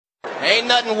Ain't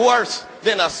nothing worse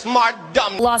than a smart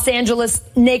dumb. Los Angeles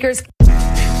Nakers.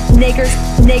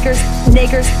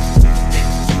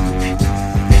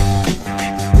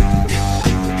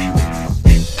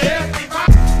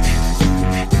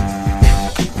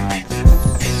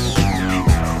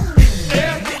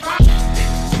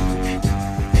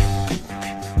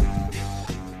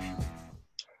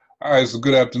 All right, so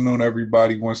good afternoon,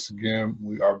 everybody. Once again,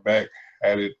 we are back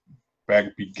at it, back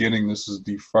beginning. This is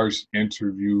the first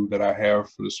interview that I have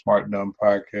for the Smart Dumb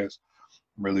podcast.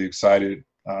 I'm really excited.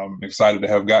 Excited to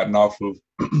have gotten off of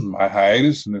my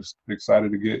hiatus and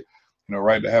excited to get,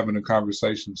 right to having a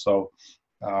conversation. So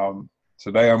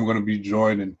today I'm going to be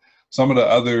joined, and some of the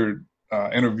other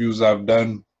interviews I've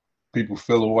done, people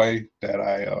feel away that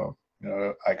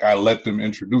I let them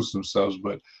introduce themselves.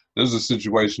 But there's a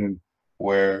situation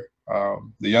where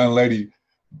the young lady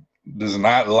does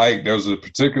not like, there's a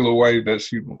particular way that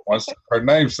she wants her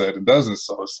name said and doesn't.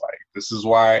 So it's like, this is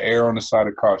why I err on the side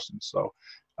of caution. So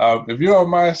if you don't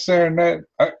mind sharing that,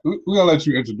 we're going to let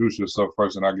you introduce yourself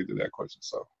first and I'll get to that question.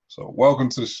 So welcome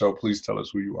to the show. Please tell us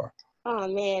who you are. Oh,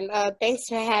 man. Thanks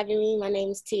for having me. My name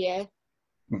is Tia.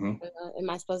 Mm-hmm. Am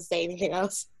I supposed to say anything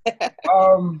else?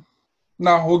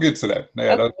 No, we'll get to that.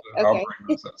 Yeah, okay. I'll bring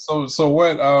this up. So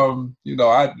what?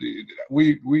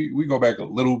 We go back a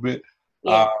little bit.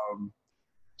 Yeah.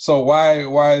 So why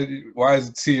is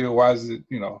it Tia? Why is it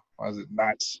why is it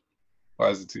not? Why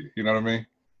is it Tia? You know what I mean?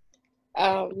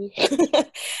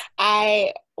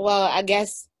 I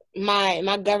guess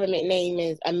my government name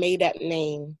is a made up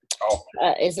name. Oh.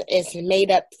 It's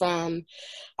made up from.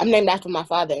 I'm named after my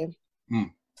father.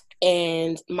 Mm.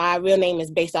 And my real name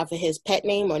is based off of his pet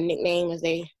name or nickname, as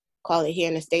they call it here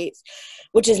in the States,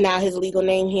 which is now his legal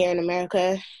name here in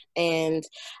America. And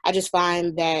I just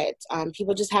find that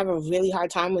people just have a really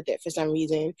hard time with it for some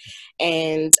reason.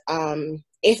 And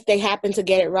if they happen to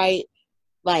get it right,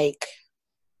 like,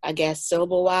 I guess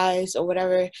syllable-wise or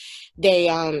whatever,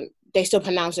 they still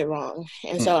pronounce it wrong.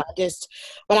 And so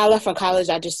when I left for college,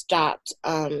 I just stopped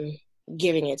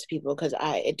giving it to people because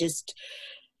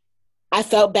I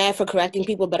felt bad for correcting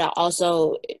people, but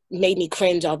it made me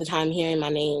cringe all the time hearing my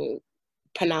name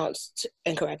pronounced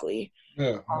incorrectly.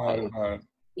 Yeah.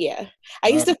 Yeah. I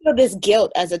used to feel this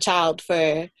guilt as a child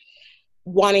for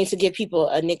wanting to give people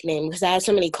a nickname because I had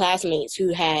so many classmates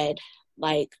who had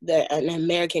like an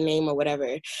American name or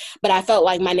whatever, but I felt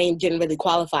like my name didn't really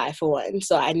qualify for one.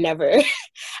 So I never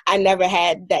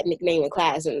had that nickname in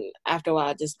class. And after a while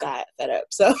I just got fed up.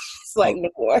 So it's like no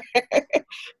more.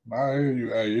 I hear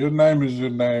you. Hey, your name is your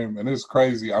name. And it's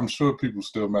crazy. I'm sure people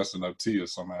still messing up Tia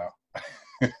somehow.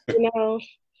 Yeah.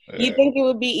 You think it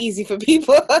would be easy for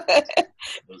people.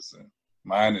 Listen,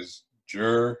 mine is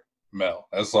Mel.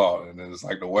 That's all. And it's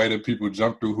like the way that people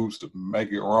jump through hoops to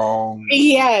make it wrong.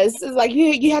 Yes. It's like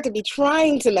you have to be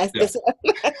trying to mess this up.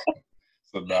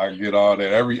 So I get all that.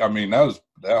 That was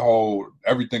that whole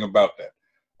everything about that.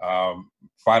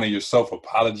 Finding yourself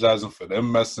apologizing for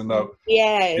them messing up.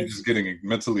 Yes. It's just getting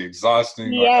mentally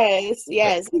exhausting. Yes,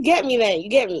 yes. You get me then. You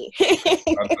get me.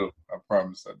 I do. I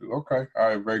promise I do. Okay. All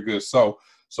right. Very good. So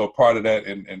part of that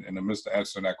in the midst of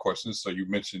answering that question, so you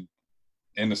mentioned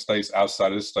in the States,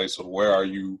 outside of the States. So where are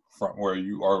you from? Where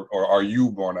you are, or are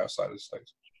you born outside of the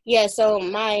States? Yeah, so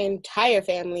my entire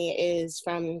family is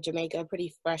from Jamaica,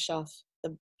 pretty fresh off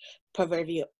the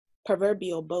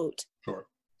proverbial boat. Sure.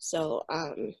 So,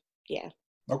 yeah.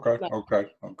 Okay.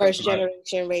 First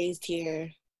generation raised here.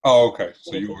 Oh, okay.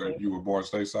 So you were born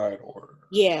stateside, or?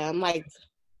 Yeah, I'm like,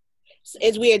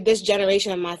 it's weird. This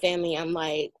generation of my family, I'm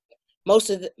like,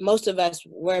 most of us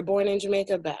were born in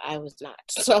Jamaica, but I was not.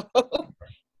 So.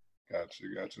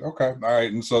 Gotcha. Okay. All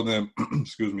right. And so then,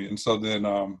 excuse me. And so then,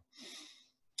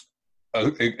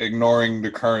 ignoring the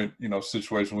current,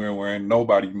 situation we're in,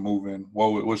 nobody moving.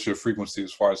 What's your frequency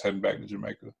as far as heading back to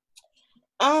Jamaica?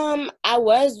 I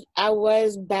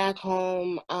was back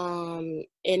home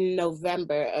in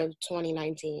November of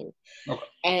 2019.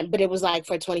 Okay. But it was like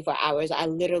for 24 hours. I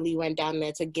literally went down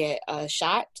there to get a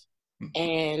shot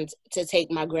and to take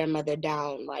my grandmother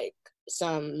down like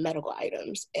some medical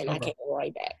items, and I came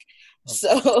right back. Okay.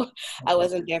 So I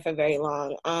wasn't there for very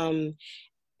long.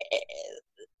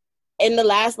 In the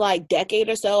last like decade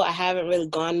or so, I haven't really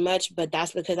gone much, but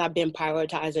that's because I've been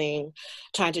prioritizing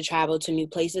trying to travel to new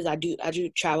places. I do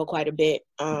travel quite a bit.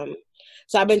 So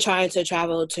I've been trying to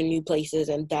travel to new places,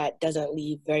 and that doesn't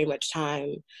leave very much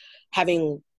time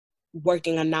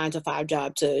working a 9-to-5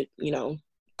 job to,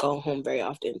 go home very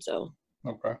often. So.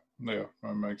 Okay. Yeah,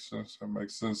 that makes sense.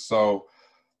 So,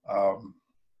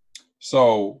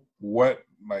 so what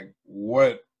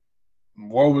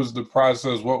was the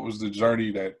process? What was the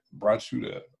journey that brought you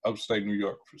to upstate New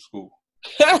York for school?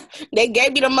 They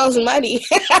gave me the most money.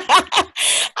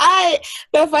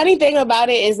 The funny thing about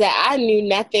it is that I knew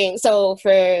nothing. So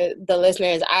for the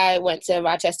listeners, I went to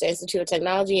Rochester Institute of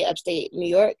Technology, upstate New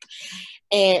York,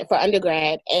 and for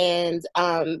undergrad. And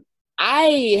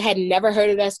I had never heard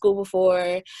of that school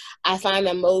before. I find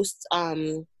that most,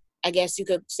 I guess you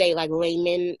could say like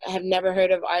laymen have never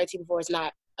heard of RIT before. It's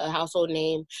not a household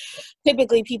name.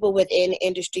 Typically people within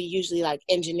industry, usually like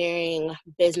engineering,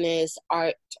 business,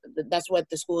 art, that's what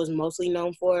the school is mostly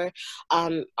known for,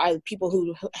 are people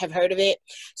who have heard of it.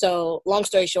 So long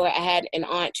story short, I had an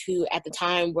aunt who at the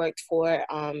time worked for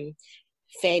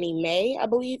Fannie Mae, I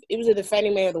believe. It was either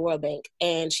Fannie Mae or the World Bank.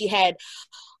 And she had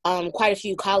quite a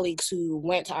few colleagues who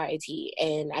went to RIT,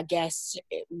 and I guess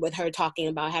with her talking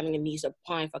about having a niece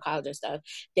applying for college and stuff,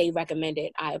 they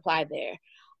recommended I apply there.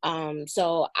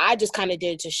 So I just kind of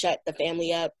did to shut the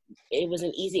family up. It was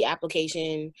an easy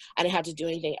application. I didn't have to do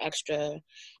anything extra.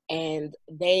 And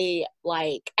they,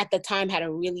 like, at the time had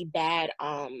a really bad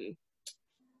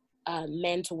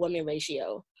men to women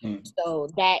ratio. So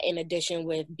that, in addition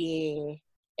with being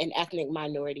an ethnic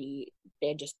minority,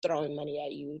 they're just throwing money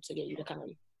at you to get you to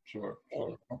come. Sure.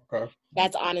 Okay.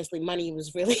 That's honestly, money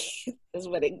was really is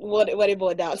what it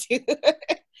boiled down to.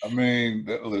 I mean,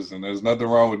 listen, there's nothing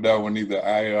wrong with that one either.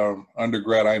 I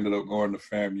undergrad, I ended up going to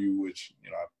FAMU, which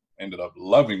I ended up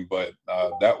loving, but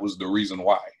that was the reason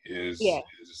why. Is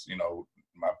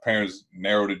my parents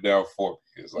narrowed it down for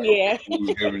me. It's like, okay,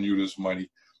 who's giving you this money?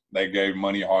 They gave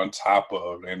money on top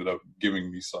of. They ended up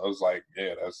giving me, so I was like,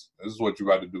 yeah, this is what you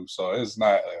got to do. So it's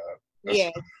not.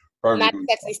 Not a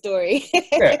sexy story.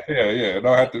 yeah. It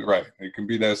don't have to. Right. It can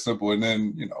be that simple, and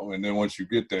then once you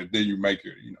get there, then you make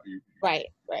it. You right.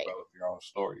 Develop your own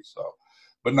story. So,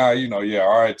 but now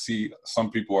RIT.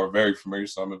 Some people are very familiar.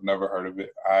 Some have never heard of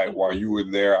it. While you were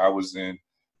there, I was in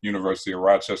University of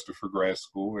Rochester for grad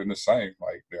school, and the same.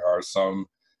 Like there are some,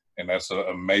 and that's an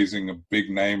amazing, a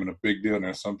big name and a big deal. And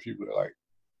there's some people that are like,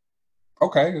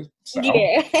 okay, it's sound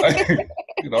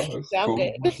cool.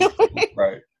 good.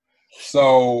 Right.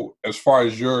 So as far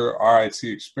as your RIT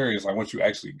experience, like once you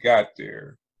actually got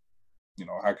there,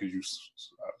 how could you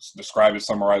describe it,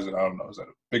 summarize it? I don't know. Is that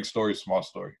a big story, small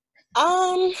story?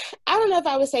 I don't know if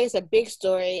I would say it's a big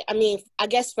story. I mean, I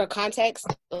guess for context,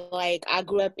 like I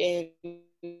grew up in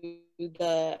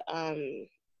the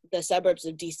suburbs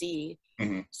of DC.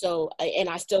 Mm-hmm. So, and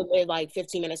I still live like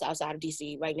 15 minutes outside of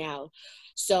DC right now.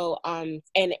 So, and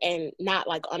not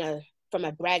like from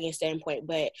a bragging standpoint,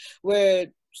 but we're,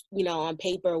 on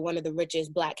paper, one of the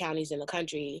richest Black counties in the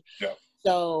country. Yeah.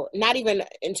 So not even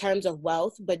in terms of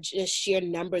wealth, but just sheer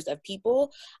numbers of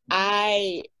people.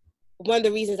 One of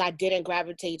the reasons I didn't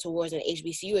gravitate towards an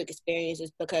HBCU experience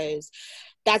is because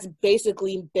that's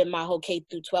basically been my whole K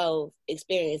through 12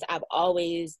 experience. I've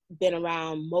always been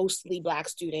around mostly Black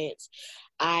students.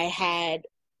 I had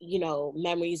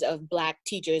memories of Black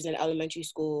teachers in elementary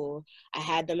school. I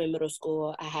had them in middle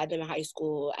school. I had them in high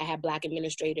school. I had Black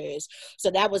administrators. So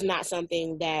that was not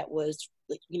something that was,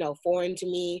 foreign to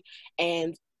me.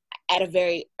 And at a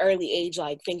very early age,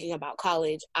 like thinking about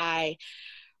college, I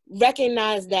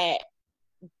recognized that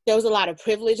there was a lot of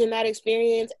privilege in that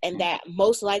experience, and that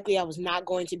most likely I was not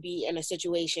going to be in a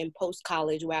situation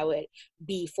post-college where I would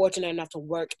be fortunate enough to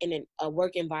work in a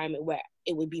work environment where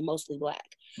it would be mostly Black.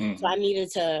 Mm-hmm. So I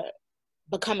needed to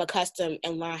become accustomed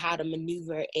and learn how to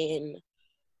maneuver in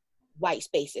white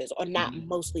spaces or not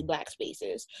mostly Black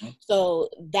spaces. Mm-hmm. So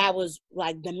that was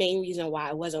like the main reason why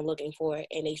I wasn't looking for an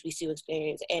HBCU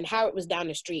experience. And Howard was down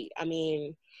the street. I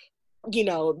mean,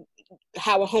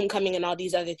 Howard Homecoming and all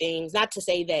these other things, not to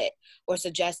say that or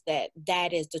suggest that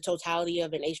that is the totality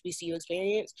of an HBCU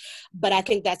experience, but I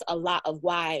think that's a lot of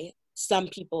why some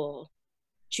people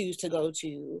choose to go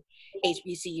to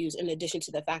HBCUs, in addition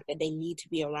to the fact that they need to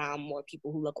be around more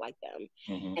people who look like them.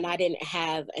 Mm-hmm. And I didn't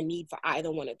have a need for either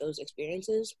one of those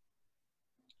experiences.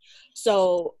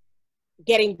 So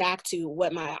getting back to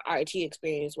what my RIT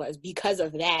experience was, because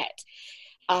of that,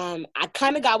 I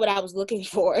kind of got what I was looking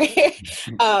for. And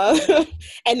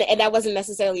that wasn't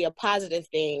necessarily a positive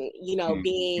thing,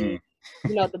 being,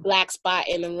 the Black spot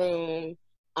in the room,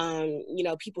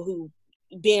 people who,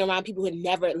 being around people who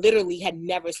had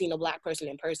never seen a Black person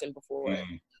in person before,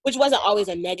 which wasn't always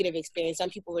a negative experience. Some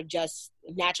people were just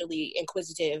naturally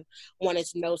inquisitive, wanted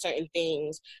to know certain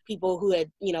things. People who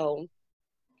had,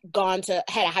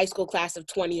 had a high school class of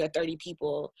 20 or 30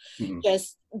 people.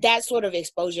 Just that sort of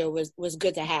exposure was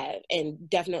good to have, and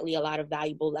definitely a lot of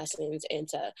valuable lessons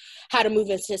into how to move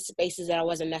into spaces that I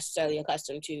wasn't necessarily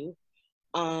accustomed to.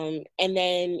 And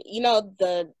then,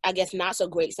 the, I guess, not so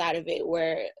great side of it,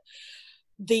 where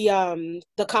the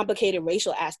complicated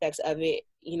racial aspects of it,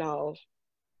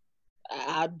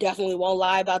 I definitely won't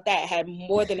lie about that. Had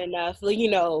more than enough,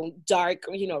 dark,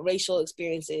 racial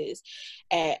experiences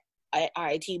at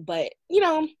RIT. But,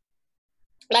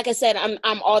 like I said,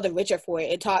 I'm all the richer for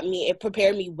it. It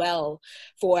prepared me well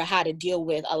for how to deal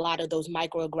with a lot of those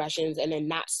microaggressions and then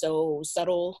not so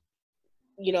subtle,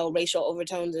 racial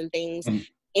overtones and things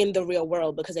in the real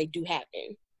world, because they do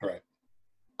happen. Right.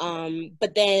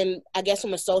 But then I guess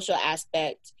from a social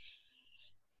aspect,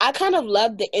 I kind of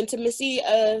love the intimacy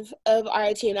of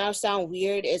RIT, and that'll sound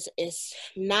weird. It's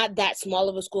not that small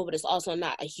of a school, but it's also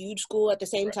not a huge school at the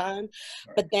same time.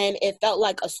 Right. But then it felt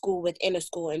like a school within a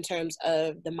school in terms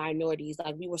of the minorities.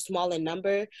 Like, we were small in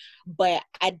number, but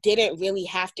I didn't really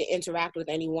have to interact with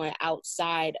anyone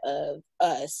outside of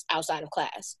us, outside of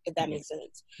class, if that makes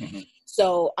sense. Mm-hmm.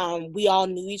 So we all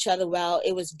knew each other well.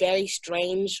 It was very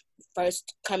strange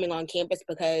first coming on campus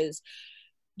because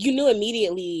you knew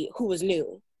immediately who was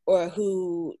new. Or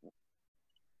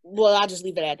I'll just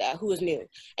leave it at that, who was new.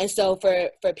 And so for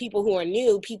people who are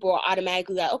new, people are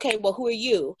automatically like, okay, well, who are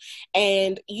you?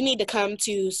 And you need to come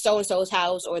to so-and-so's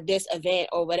house or this event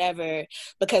or whatever,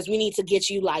 because we need to get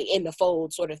you like in the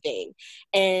fold sort of thing.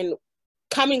 And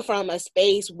coming from a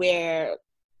space where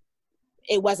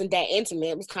it wasn't that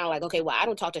intimate, it was kind of like, okay, well, I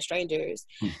don't talk to strangers.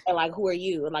 And like, who are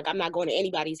you? And like, I'm not going to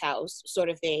anybody's house sort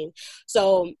of thing.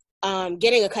 So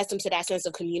getting accustomed to that sense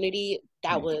of community,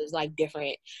 that was like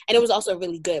different. And it was also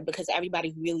really good because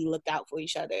everybody really looked out for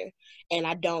each other. And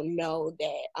I don't know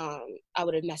that I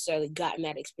would have necessarily gotten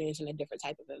that experience in a different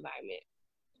type of environment.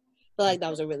 I feel like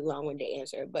that was a really long-winded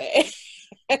answer, but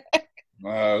this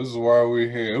is why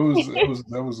we're here.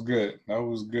 That was good. That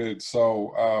was good.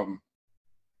 So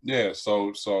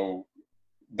so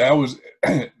that was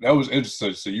that was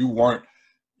interesting. So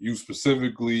you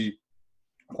specifically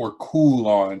were cool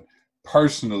on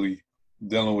personally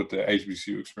dealing with the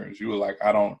HBCU experience. You were like,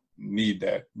 I don't need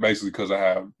that, basically because I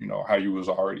have, how you was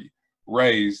already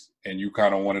raised, and you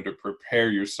kind of wanted to prepare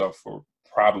yourself for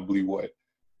probably what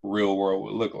real world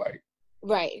would look like.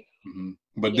 Right. Mm-hmm.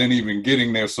 But then even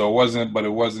getting there, so it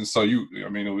wasn't. So you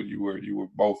were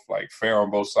both like fair on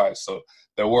both sides. So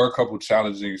there were a couple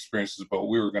challenging experiences, but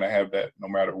we were going to have that no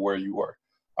matter where you were,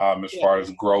 as far as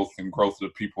growth of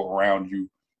the people around you,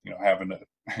 having to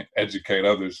educate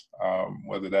others,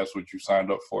 whether that's what you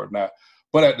signed up for or not.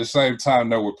 But at the same time,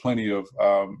 there were plenty of,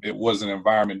 it was an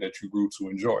environment that you grew to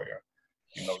enjoy.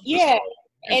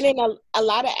 And in a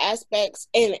lot of aspects,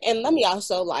 and let me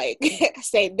also like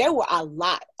say there were a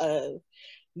lot of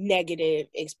negative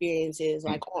experiences,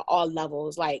 like on all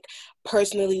levels, like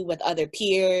personally with other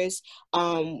peers,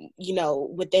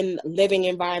 within living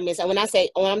environments. And when I say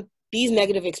these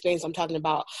negative experiences I'm talking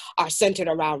about are centered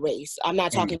around race. I'm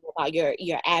not talking about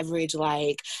your average,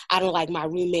 like, I don't like my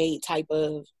roommate type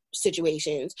of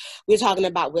situations. We're talking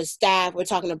about with staff, we're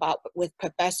talking about with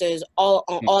professors, all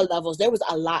on all levels. There was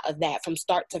a lot of that from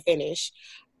start to finish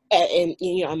in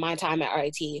my time at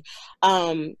RIT.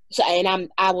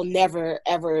 I will never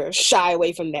ever shy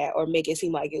away from that or make it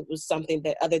seem like it was something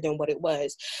that other than what it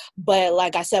was. But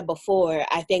like I said before,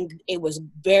 I think it was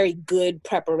very good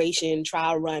preparation,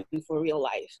 trial run for real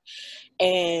life.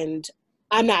 And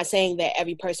I'm not saying that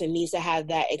every person needs to have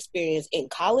that experience in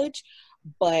college,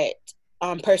 but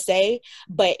per se,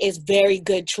 but it's very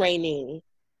good training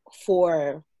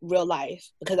for real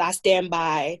life, because I stand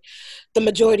by the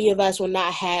majority of us will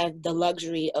not have the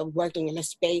luxury of working in a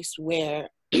space where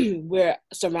we're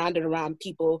surrounded around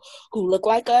people who look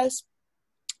like us,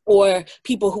 or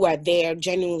people who are there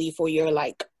genuinely for your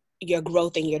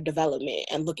growth and your development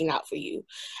and looking out for you.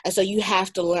 And so you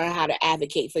have to learn how to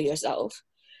advocate for yourself.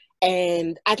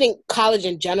 And I think college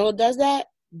in general does that,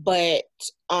 but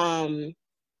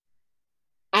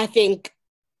I think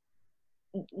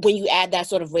when you add that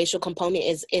sort of racial component,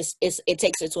 it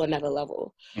takes it to another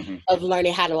level of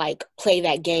learning how to like play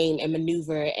that game and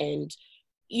maneuver and,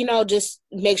 just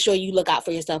make sure you look out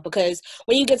for yourself. Because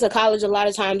when you get to college, a lot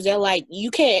of times they're like,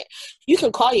 you can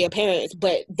call your parents,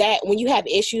 but that when you have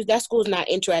issues, that school's not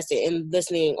interested in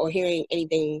listening or hearing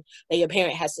anything that your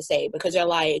parent has to say, because they're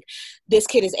like, this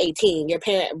kid is 18. Your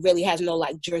parent really has no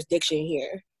like jurisdiction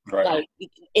here. Right. Like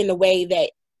in the way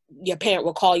that your parent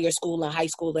will call your school in high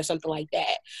school or something like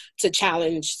that to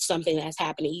challenge something that's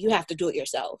happening. You have to do it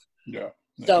yourself. Yeah.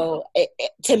 So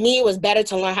to me, it was better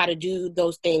to learn how to do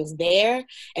those things there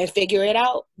and figure it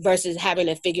out versus having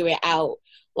to figure it out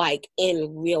like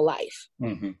in real life,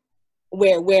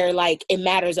 where like it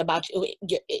matters about you.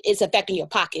 It's affecting your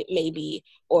pocket maybe,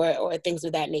 or things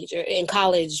of that nature. In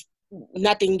college,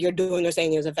 nothing you're doing or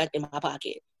saying is affecting my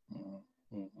pocket.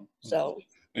 So.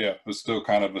 Yeah, it's still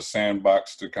kind of a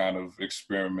sandbox to kind of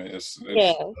experiment. It's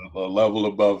Yeah. a level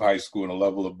above high school and a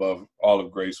level above all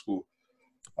of grade school.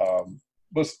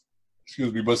 But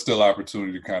excuse me, but still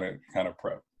opportunity to kind of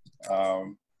prep.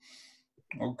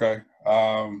 Okay.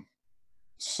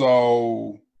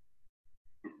 So,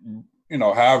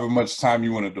 however much time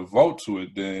you want to devote to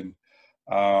it, then,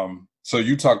 so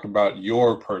you talked about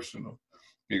your personal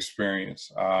experience,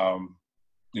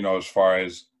 as far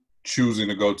as choosing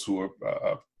to go to a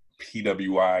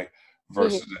PWI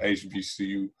versus an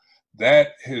HBCU. That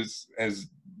has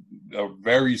a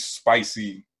very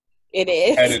spicy, it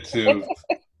is competitive,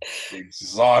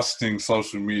 exhausting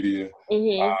social media,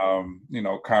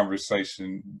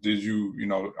 conversation. Did you,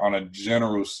 on a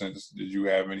general sense, did you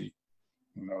have anything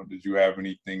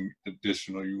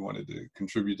additional you wanted to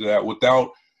contribute to that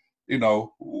without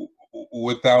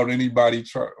anybody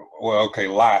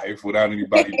live, without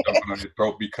anybody jumping on your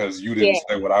throat because you didn't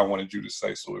say what I wanted you to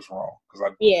say, so it's wrong?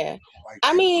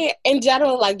 I mean, in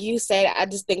general, like you said, I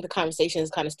just think the conversation is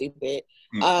kind of stupid.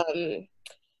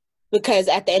 Because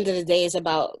at the end of the day, it's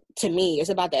about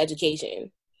the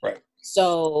education. Right.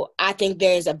 So I think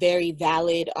there's a very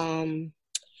valid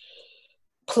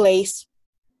place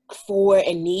for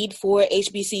and need for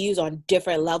HBCUs on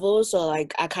different levels. So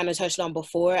like I kind of touched on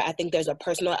before, I think there's a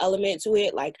personal element to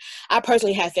it. Like I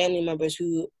personally have family members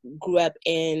who grew up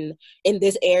in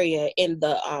this area in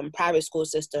the private school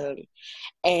system,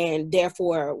 and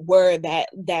therefore were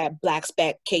that black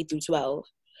spec K through 12.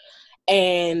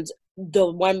 And the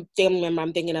one family member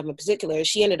I'm thinking of in particular,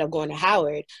 she ended up going to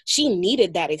Howard. She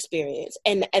needed that experience.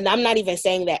 And I'm not even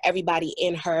saying that everybody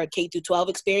in her K through 12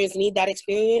 experience need that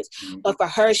experience, but for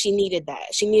her, she needed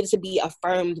that. She needed to be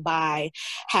affirmed by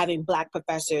having Black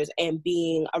professors and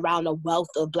being around a wealth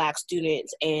of Black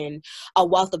students and a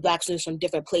wealth of Black students from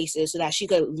different places so that she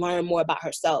could learn more about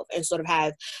herself and sort of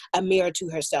have a mirror to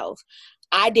herself.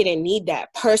 I didn't need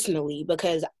that personally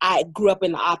because I grew up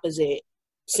in the opposite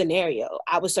scenario.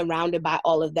 I was surrounded by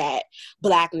all of that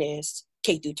Blackness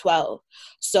K through 12.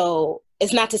 So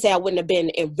it's not to say I wouldn't have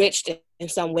been enriched in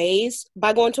some ways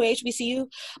by going to a HBCU,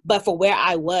 but for where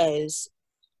I was,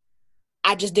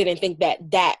 I just didn't think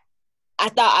that I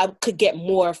thought I could get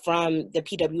more from the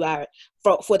PWI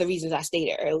for the reasons I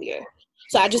stated earlier.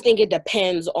 So I just think it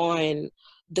depends on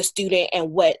the student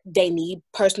and what they need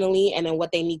personally and then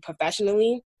what they need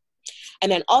professionally.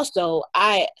 And then also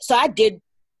I did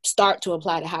start to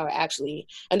apply to Howard actually,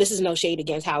 and this is no shade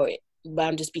against Howard, but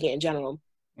I'm just speaking in general.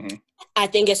 I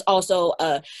think it's also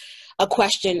a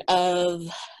question of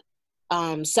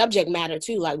subject matter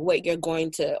too, like what you're going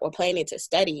to or planning to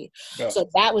study. So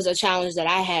that was a challenge that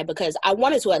I had because I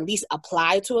wanted to at least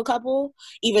apply to a couple,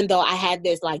 even though I had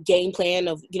this like game plan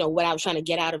of what I was trying to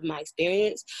get out of my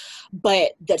experience.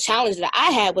 But the challenge that I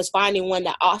had was finding one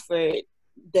that offered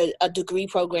a degree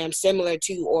program similar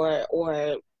to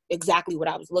or exactly what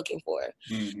I was looking for.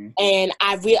 And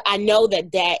I know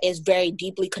that is very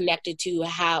deeply connected to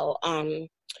how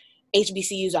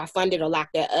HBCUs are funded or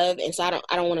lack thereof. And so I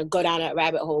don't want to go down that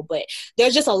rabbit hole, but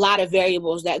there's just a lot of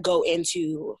variables that go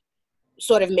into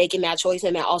sort of making that choice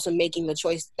and then also making the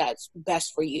choice that's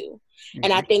best for you.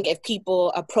 And I think if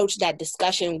people approach that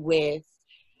discussion with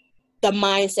the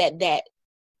mindset that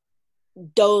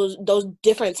those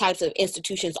different types of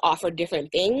institutions offer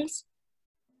different things,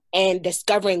 and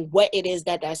discovering what it is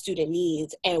that student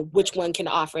needs and which one can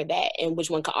offer that and which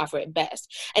one can offer it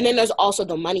best. And then there's also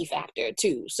the money factor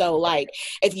too. So like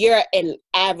if you're an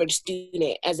average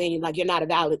student, as in like you're not a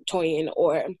valedictorian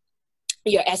or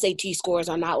your SAT scores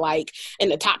are not like in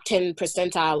the top 10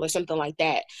 percentile or something like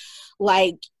that,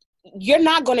 like you're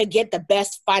not going to get the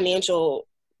best financial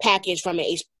package from an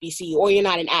HBCU, or you're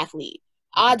not an athlete.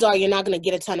 Odds are you're not going to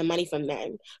get a ton of money from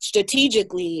them.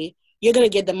 Strategically, you're going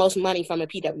to get the most money from a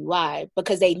PWI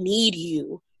because they need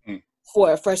you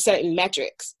for certain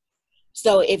metrics.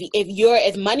 So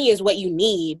if money is what you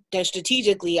need, then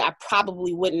strategically, I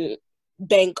probably wouldn't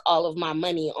bank all of my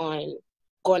money on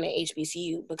going to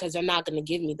HBCU because they're not going to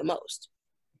give me the most.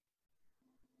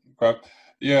 Okay.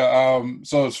 Yeah.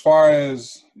 So as far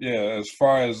as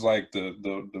like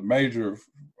the major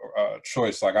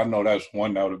choice, like I know that's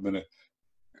one that would have been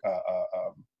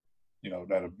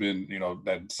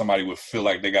that somebody would feel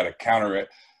like they got to counter it.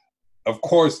 Of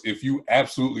course, if you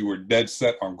absolutely were dead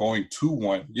set on going to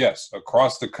one, yes,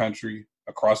 across the country,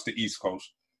 across the East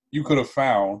Coast, you could have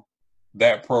found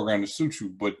that program to suit you.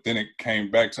 But then it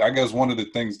came back to, I guess, one of the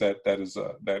things that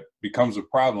becomes a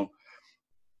problem.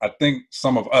 I think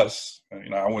some of us,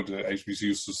 I went to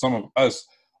HBCU, so some of us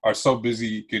are so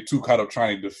busy, get too caught up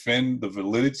trying to defend the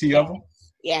validity of them.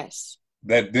 Yes.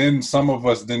 That then some of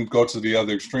us then go to the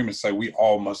other extreme and say we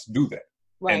all must do that.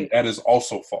 And that is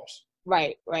also false.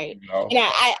 Right. You know? And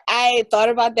I thought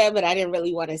about that, but I didn't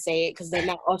really want to say it because then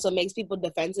that also makes people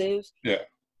defensive. Yeah.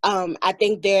 I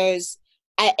think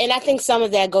I think some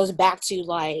of that goes back to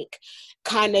like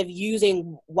kind of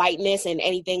using whiteness and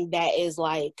anything that is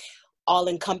like all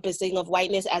encompassing of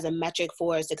whiteness as a metric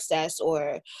for success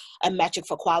or a metric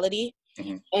for quality.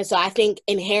 Mm-hmm. And so I think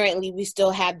inherently we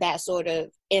still have that sort of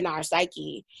in our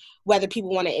psyche, whether people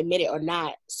want to admit it or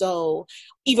not. So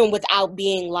even without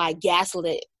being like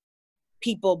gaslit,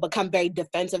 people become very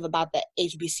defensive about the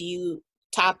HBCU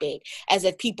topic, as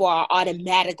if people are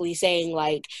automatically saying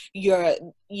like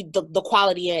the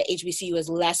quality at HBCU is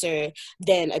lesser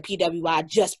than a PWI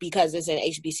just because it's an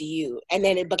HBCU. And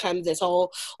then it becomes this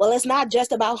whole, well, it's not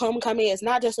just about homecoming, it's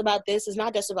not just about this, it's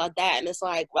not just about that. And it's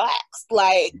like, relax,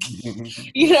 like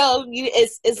you know,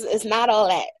 it's not all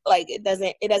that. Like it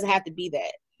doesn't have to be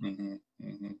that. Mm-hmm.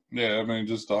 Mm-hmm. Yeah, I mean,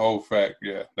 just the whole fact,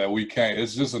 that we can't.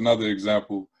 It's just another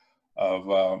example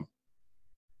of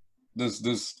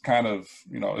this kind of,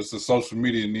 it's the social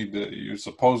media you're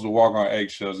supposed to walk on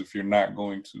eggshells if you're not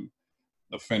going to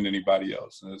offend anybody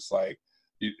else. And it's like,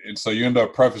 and so you end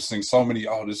up prefacing so many,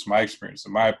 this is my experience,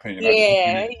 in my opinion.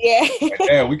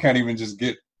 Yeah. We can't even just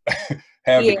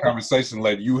have the conversation,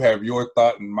 let you have your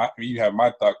thought and you have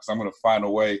my thought, because I'm going to find a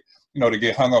way, to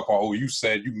get hung up on, you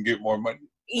said you can get more money.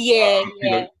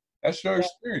 That's your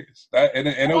experience. And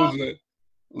it was a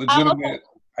legitimate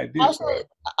idea. I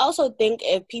also think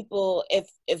if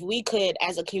we could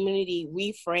as a community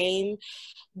reframe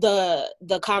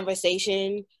the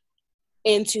conversation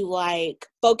into like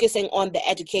focusing on the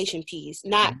education piece,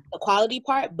 not the quality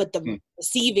part, but the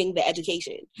receiving the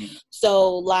education.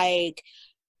 So like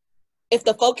if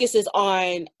the focus is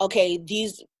on, okay,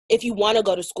 if you want to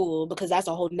go to school, because that's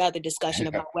a whole nother discussion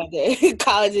about whether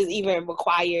college is even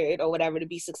required or whatever to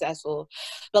be successful.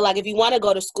 But like, if you want to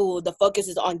go to school, the focus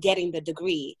is on getting the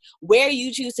degree. Where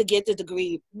you choose to get the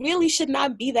degree really should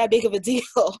not be that big of a deal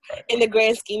in the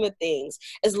grand scheme of things,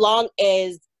 as long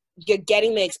as you're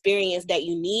getting the experience that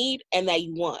you need and that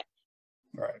you want.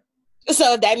 Right.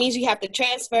 So if that means you have to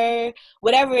transfer,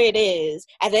 whatever it is,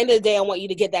 at the end of the day, I want you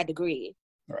to get that degree.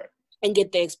 Right. And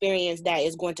get the experience that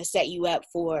is going to set you up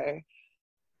for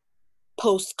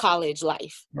post-college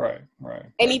life. Right.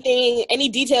 Any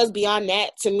details beyond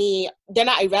that, to me, they're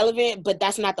not irrelevant, but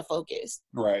that's not the focus.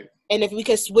 Right. And if we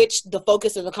could switch the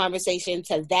focus of the conversation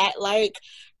to that, like,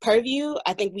 purview,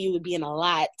 I think we would be in a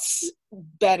lot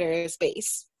better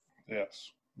space.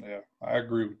 Yes. Yeah, I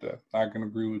agree with that. I can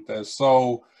agree with that.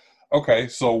 So, okay,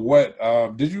 so what,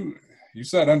 you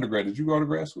said undergrad. Did you go to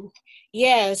grad school?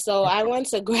 Yeah, so I went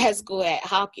to grad school at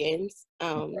Hopkins.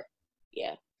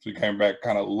 Yeah. So you came back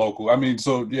kind of local. I mean,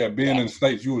 so being in the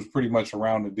States, you was pretty much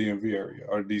around the DMV area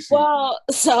or DC. Well,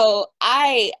 so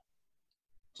I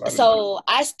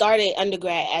started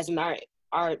undergrad as an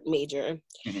art major,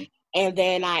 and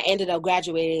then I ended up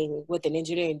graduating with an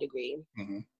engineering degree.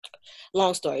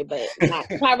 Long story, but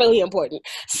not really important.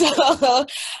 So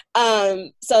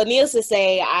needless to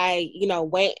say, I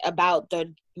went about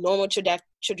the normal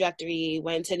trajectory,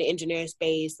 went into the engineering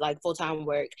space, like full-time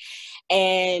work,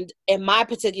 and in my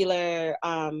particular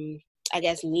I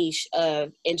guess niche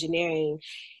of engineering,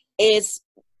 it's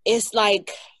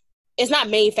like, it's not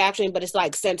manufacturing, but it's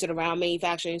like centered around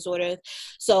manufacturing sort of.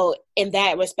 So in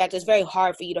that respect, it's very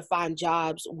hard for you to find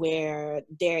jobs where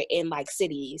they're in like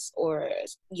cities or,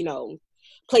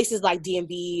 places like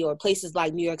DMV or places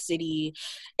like New York City.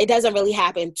 It doesn't really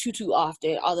happen too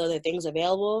often, although there are things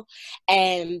available.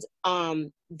 And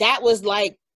that was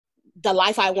like the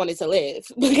life I wanted to live,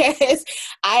 because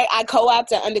I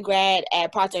co-opted undergrad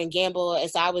at Procter & Gamble, and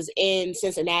so I was in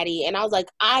Cincinnati, and I was like,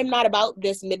 I'm not about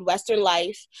this Midwestern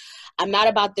life. I'm not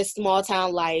about this small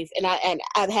town life. And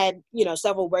I've had,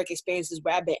 several work experiences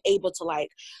where I've been able to like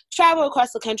travel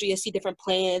across the country and see different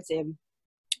plants and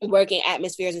work in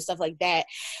atmospheres and stuff like that,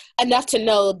 enough to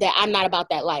know that I'm not about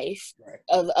that life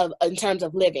of in terms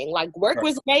of living. Like work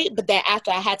was great, but then after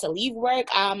I had to leave work,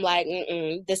 I'm like,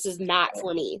 this is not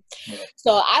for me.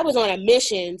 So I was on a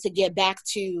mission to get back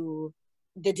to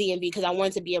the DMV because I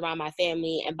wanted to be around my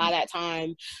family. And by that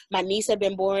time, my niece had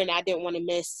been born. I didn't want to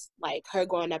miss like her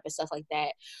growing up and stuff like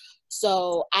that.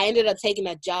 So I ended up taking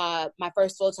a job. My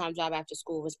first full-time job after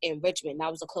school was in Richmond.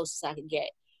 That was the closest I could get.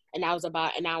 And that was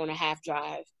about an hour and a half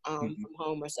drive from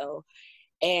home or so.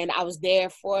 And I was there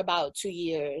for about 2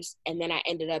 years. And then I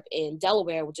ended up in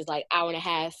Delaware, which is like hour and a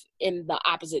half in the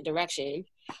opposite direction.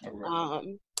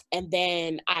 And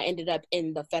then I ended up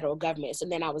in the federal government. So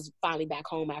then I was finally back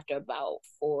home after about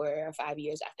 4 or 5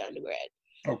 years after undergrad.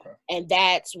 And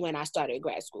that's when I started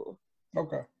grad school.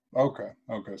 Okay.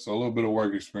 So a little bit of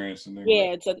work experience and then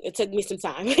Yeah, it took me some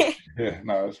time. yeah,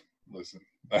 no, listen.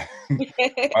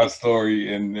 My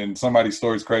story and somebody's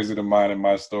story is crazy than mine, and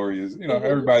my story is,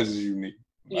 everybody's is unique.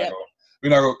 Yep. We're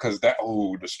not going because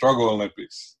the struggle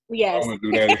Olympics. Yes. I'm gonna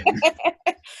do that.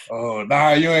 Oh,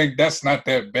 nah, you ain't. That's not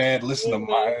that bad. Listen to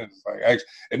mine. It's like,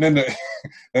 and then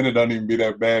then it doesn't even be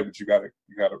that bad, but you gotta.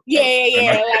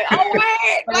 Yeah. Like, oh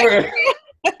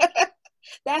wait,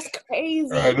 that's crazy.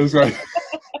 Right, that's right.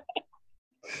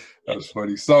 That's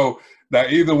funny. So now,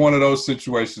 either one of those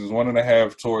situations,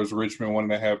 1.5 towards Richmond,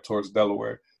 1.5 towards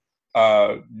Delaware,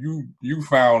 you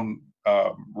found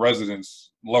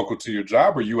residents local to your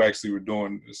job, or you actually were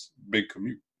doing this big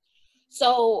commute?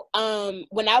 So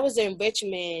when I was in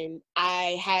Richmond,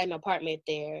 I had an apartment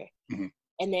there,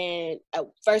 and then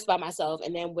first by myself,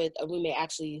 and then with a roommate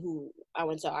actually who I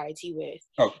went to RIT with.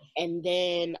 Okay. And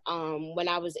then when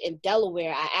I was in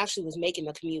Delaware, I actually was making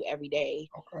the commute every day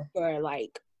for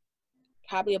like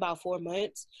probably about 4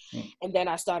 months. And then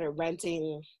I started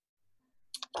renting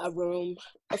a room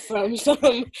from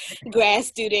some grad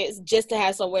students just to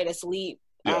have somewhere to sleep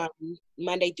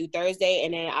Monday through Thursday,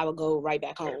 and then I would go right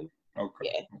back home.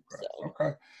 Okay.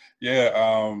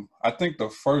 Yeah. I think the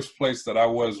first place that I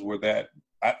was where that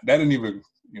didn't even,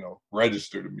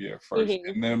 register to me at first.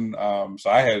 And then, so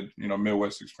I had,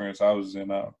 Midwest experience. I was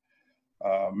in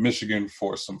Michigan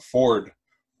for some Ford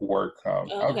work.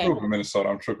 I grew up in Minnesota.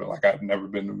 I'm tripping. Like I'd never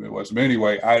been to the Midwest. But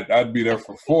anyway, I'd be there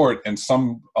for Ford. And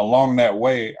along that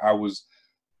way,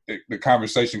 the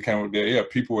conversation came with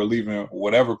people were leaving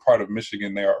whatever part of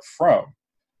Michigan they are from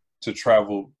to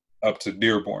travel up to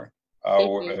Dearborn.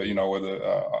 Where the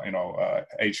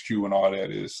HQ and all that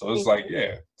is. So it's like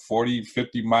 40,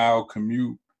 50 mile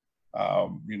commute,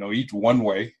 each one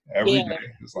way every day.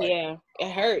 It's like,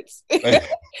 it hurts. It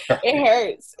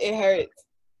hurts.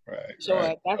 Right.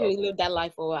 Sure. Definitely live that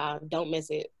life for a while. Don't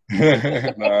miss it.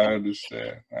 No, I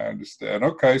understand.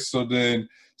 Okay, so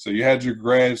you had your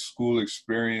grad school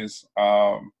experience,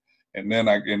 and then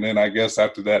I guess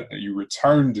after that you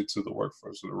returned into the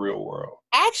workforce of the real world.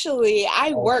 Actually,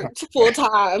 I worked full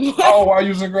time. While you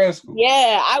was in grad school?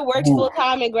 Yeah, I worked full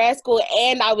time in grad school,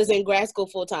 and I was in grad school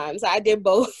full time. So I did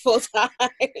both full time.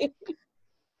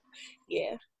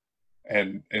 Yeah.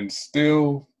 And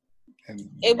still, and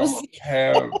it was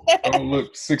don't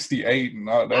look 68 and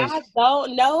all that. I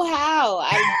don't know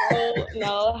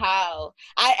how.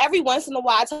 Every once in a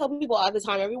while, I tell people all the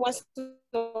time, every once in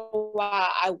a while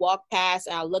I walk past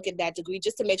and I look at that degree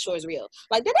just to make sure it's real.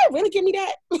 Like, did they really give me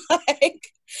that? Like,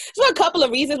 there's a couple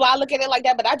of reasons why I look at it like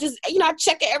that, but I just, I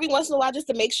check it every once in a while just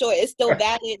to make sure it's still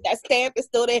valid. That stamp is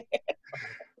still there.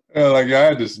 Yeah, like I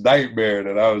had this nightmare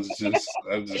that I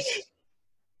just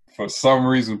for some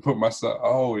reason put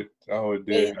myself, it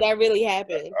did. That really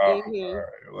happened. All right.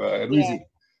 Well, at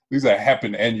least that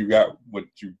happened and you got what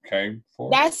you came for.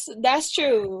 That's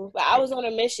true. But I was on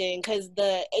a mission because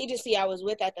the agency I was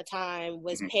with at the time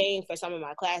was paying for some of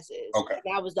my classes. Okay.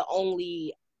 And that was the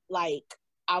only, like,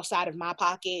 outside of my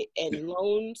pocket and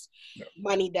loans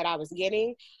money that I was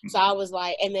getting. So I was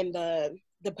like, and then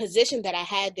the position that I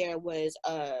had there was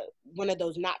one of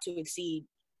those not to exceed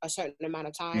a certain amount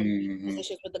of time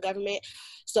positions with the government.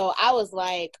 So I was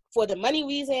like, for the money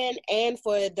reason and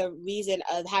for the reason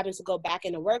of having to go back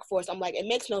in the workforce, I'm like, it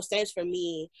makes no sense for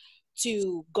me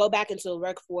to go back into the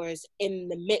workforce in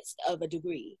the midst of a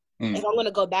degree. If I'm going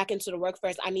to go back into the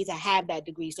workforce, I need to have that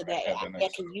degree so that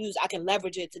I can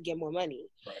leverage it to get more money.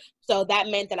 Right. So that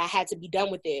meant that I had to be done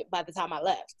with it by the time I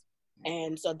left.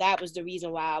 And so that was the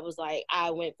reason why I was like, I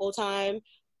went full-time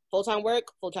work,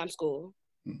 full-time school.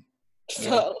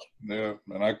 So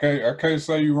and I can't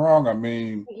say you wrong. I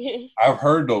mean, I've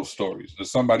heard those stories of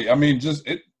somebody. I mean, just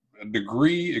a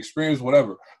degree, experience,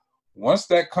 whatever. Once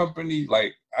that company,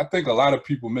 like, I think a lot of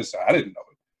people miss it. I didn't know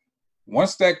it.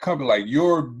 Once that company, like,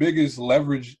 your biggest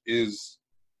leverage is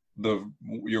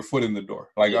your foot in the door.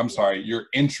 Like, I'm sorry, your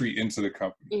entry into the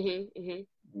company.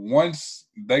 Once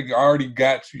they already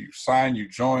got you signed, you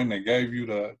joined, they gave you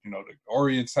the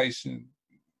orientation.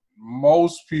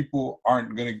 Most people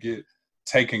aren't gonna get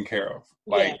taken care of.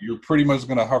 Like, you're pretty much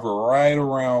gonna hover right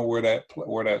around where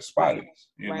that spot is.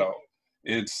 You know,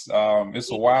 it's a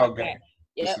wild game.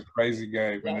 It's a crazy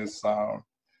game, and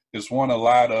it's one a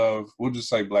lot of, we'll just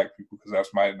say black people because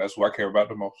that's who I care about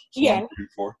the most. So I'm rooting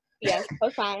for. Yeah,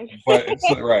 that's fine. But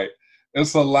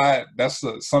it's a lot. That's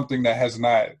something that has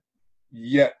not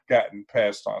yet gotten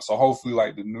passed on. So hopefully,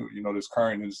 like, the new,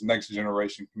 this next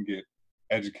generation can get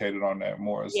educated on that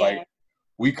more. It's like,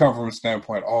 we come from a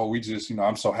standpoint, we just,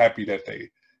 I'm so happy that they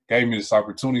gave me this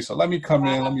opportunity. So let me come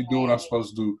in, let me do what I'm supposed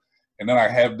to do. And then I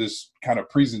have this kind of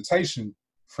presentation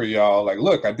for y'all. Like,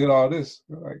 look, I did all this.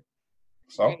 Like,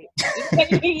 so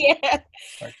right. Yeah.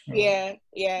 like,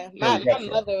 Yeah. My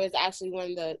mother is actually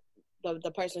one of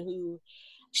the person who,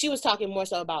 she was talking more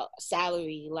so about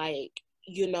salary. Like,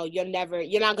 you know, you're not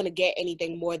gonna get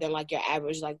anything more than like your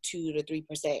average like 2 to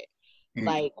 3%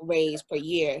 like raise per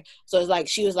year. So it's like,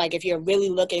 she was like, if you're really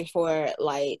looking for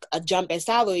like a jump in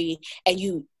salary and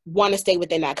you want to stay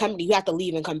within that company, you have to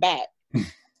leave and come back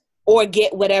or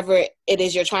get whatever it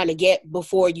is you're trying to get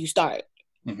before you start.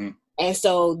 And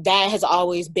so that has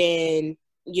always been,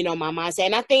 you know, my mindset.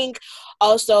 And I think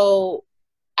also,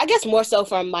 I guess more so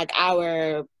from like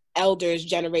our elders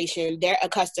generation, they're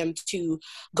accustomed to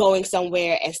going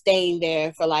somewhere and staying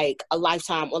there for like a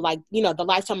lifetime, or like, you know, the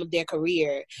lifetime of their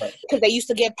career, because they used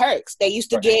to get perks, they used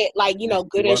to get like, you know,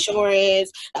 good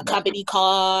insurance, a company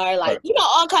car, like, you know,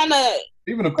 all kind of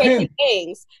even a crazy pin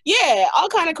things. Yeah, all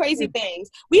kind of crazy things.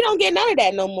 We don't get none of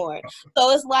that no more.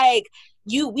 So it's like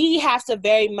we have to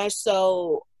very much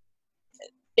so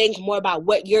think more about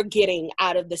what you're getting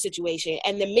out of the situation.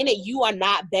 And the minute you are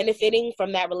not benefiting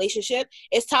from that relationship,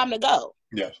 it's time to go.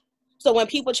 Yes. So when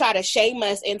people try to shame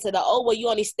us into the, oh, well, you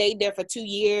only stayed there for 2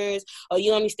 years, or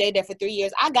you only stayed there for 3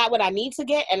 years, I got what I need to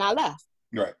get and I left.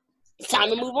 Right. It's time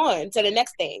to move on to the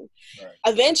next thing. Right.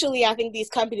 Eventually, I think these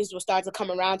companies will start to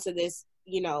come around to this,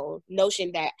 you know,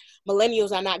 notion that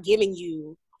millennials are not giving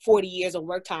you 40 years of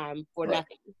work time for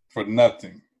nothing. For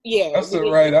nothing. Yeah, that's it,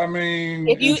 right. I mean,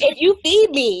 if you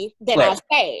feed me, then I'll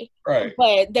stay. Right.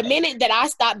 But the minute that I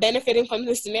stop benefiting from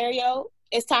this scenario,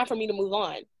 it's time for me to move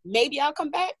on. Maybe I'll come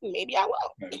back. Maybe I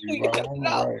won't. Maybe I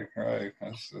won't. Right.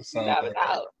 That sounds like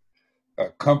a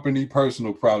company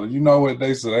personal problem. You know what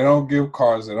they say? They don't give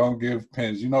cars. They don't give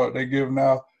pens. You know what they give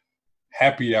now?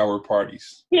 Happy hour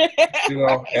parties. You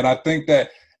know, and I think that.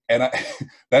 And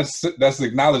that's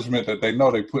acknowledgement that they know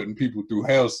they're putting people through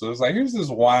hell. So it's like, here's this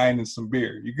wine and some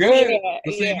beer. You good?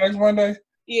 We'll see you next Monday?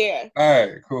 Yeah. All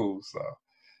right, cool. So,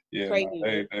 yeah,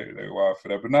 they wild for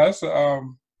that. But no, it's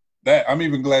that I'm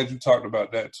even glad you talked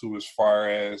about that too, as far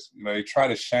as, you know, they try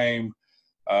to shame,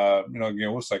 you know,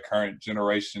 again, what's that current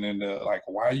generation into, like,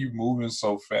 why are you moving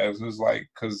so fast? And it's like,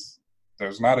 because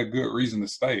there's not a good reason to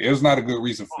stay. There's not a good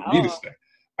reason for me to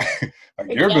stay. Like,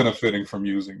 you're benefiting from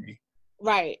using me.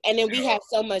 Right. And then we have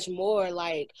so much more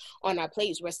like on our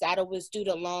plates. We're saddled with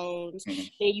student loans. Then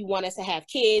you want us to have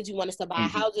kids. You want us to buy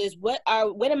houses. What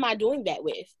am I doing that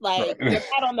with? Like, your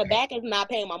pat on the back is not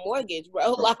paying my mortgage,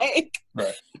 bro. Like,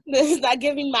 this is not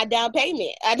giving my down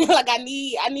payment. I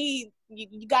need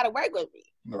you got to work with me.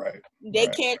 Right. They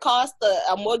can't cost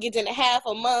a mortgage and a half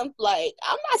a month. Like,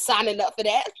 I'm not signing up for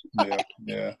that.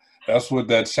 Yeah. That's what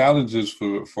that challenge is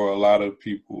for a lot of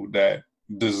people that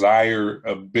desire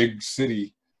a big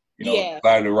city, you know,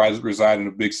 desire to reside in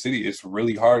a big city. It's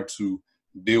really hard to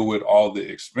deal with all the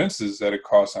expenses that it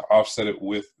costs and offset it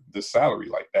with the salary.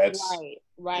 Like, that's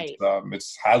right.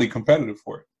 It's highly competitive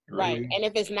for it. Right. Really. And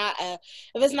if it's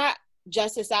not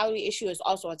just a salary issue, it's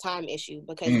also a time issue,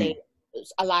 because they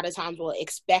a lot of times will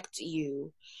expect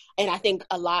you. And I think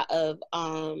a lot of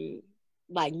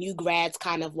like new grads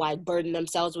kind of like burden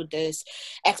themselves with this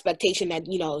expectation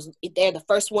that, you know, they're the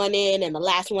first one in and the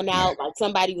last one out. Like,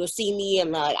 somebody will see me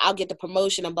and like, I'll get the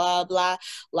promotion and blah, blah.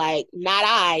 Like,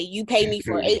 not you pay me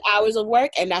for 8 hours of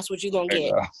work and that's what you're going to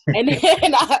get. And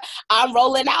then I'm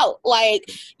rolling out. Like,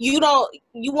 you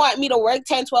want me to work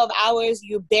 10, 12 hours.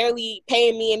 You're barely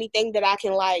paying me anything that I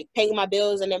can like pay my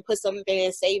bills and then put something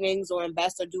in savings or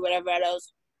invest or do whatever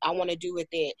else I want to do with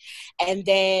it. And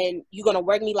then you're going to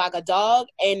work me like a dog,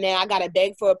 and then I got to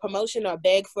beg for a promotion or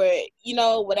beg for, you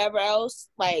know, whatever else.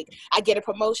 Like, I get a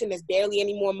promotion, there's barely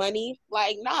any more money.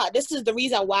 Like, nah, this is the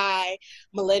reason why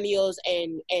millennials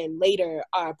and later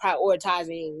are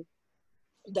prioritizing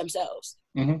themselves.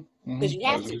 Because you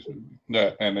have to.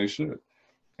 Yeah, and they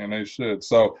should.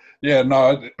 So, yeah,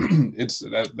 no,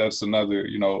 that's another,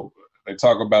 you know, they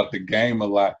talk about the game a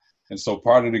lot. And so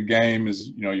part of the game is,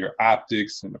 you know, your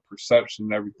optics and the perception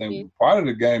and everything. Part of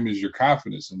the game is your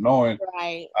confidence and knowing,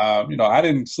 you know, I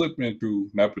didn't slip in through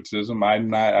nepotism. I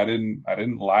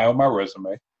didn't lie on my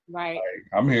resume. Right. Like,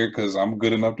 I'm here because I'm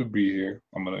good enough to be here.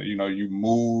 I'm gonna, you know, you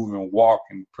move and walk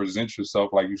and present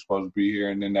yourself like you're supposed to be here,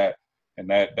 and then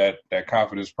that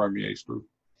confidence permeates through.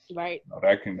 Right. You know,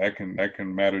 that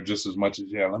can matter just as much as,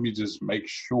 let me just make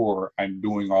sure I'm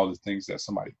doing all the things that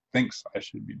somebody thinks I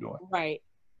should be doing. Right.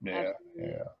 Yeah.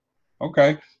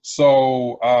 Okay.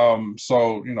 So,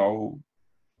 you know,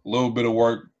 a little bit of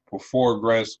work before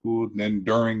grad school, then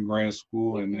during grad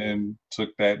school, and then took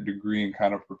that degree and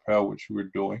kind of propelled what you were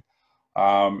doing.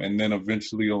 And then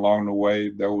eventually along the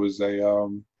way, there was a,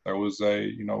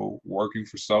 you know, working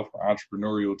for self,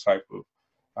 entrepreneurial type of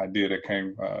idea that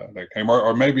came,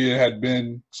 or maybe it had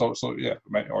been, yeah,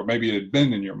 or maybe it had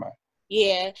been in your mind?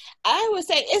 Yeah, I would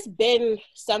say it's been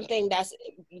something that's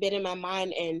been in my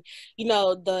mind. And, you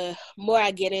know, the more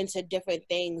I get into different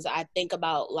things, I think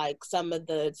about like some of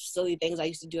the silly things I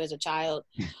used to do as a child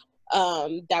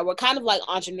that were kind of like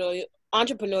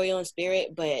entrepreneurial in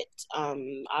spirit, but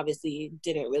obviously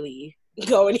didn't really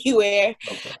go anywhere.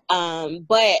 Okay.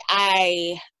 But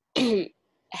I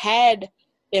had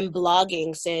been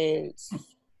blogging since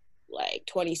like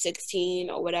 2016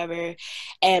 or whatever,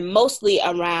 and mostly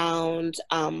around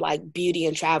like beauty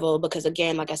and travel, because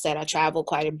again, like I said, I travel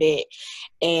quite a bit,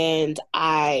 and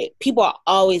people are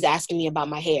always asking me about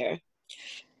my hair.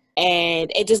 And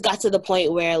it just got to the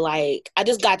point where like I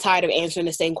just got tired of answering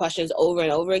the same questions over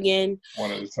and over again.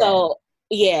 One at a time. So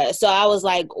yeah, so I was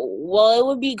like, well, it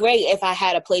would be great if I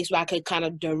had a place where I could kind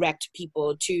of direct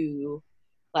people to,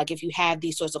 like, if you have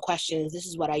these sorts of questions, this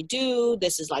is what I do,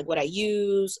 this is like what I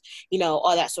use, you know,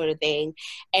 all that sort of thing.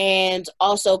 And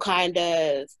also kind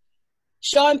of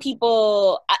showing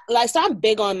people, like, so I'm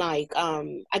big on like,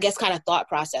 I guess kind of thought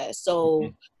process.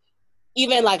 So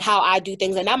even like how I do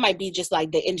things, and that might be just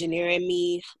like the engineer in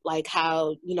me, like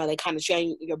how, you know, they kind of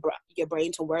train your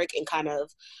brain to work and kind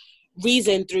of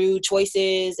reason through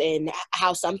choices and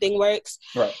how something works.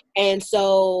 Right. And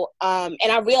so, and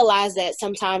I realized that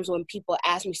sometimes when people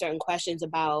ask me certain questions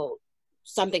about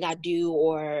something I do,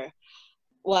 or,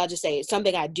 well, I'll just say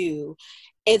something I do,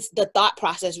 it's the thought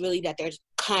process really that they're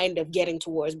kind of getting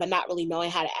towards, but not really knowing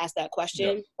how to ask that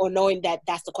question, or knowing that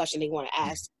that's the question they want to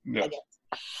ask, I guess.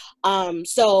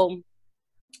 So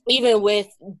even with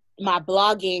my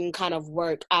blogging kind of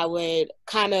work, I would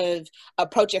kind of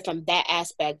approach it from that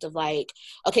aspect of like,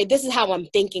 okay, this is how I'm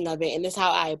thinking of it, and this is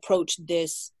how I approach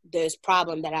this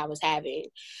problem that I was having,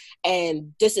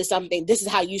 and this is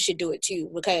how you should do it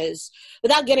too. Because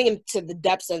without getting into the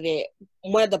depths of it,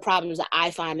 one of the problems that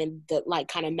I find in the like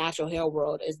kind of natural hair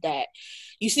world is that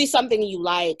you see something you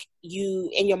like, you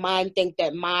in your mind think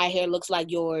that my hair looks like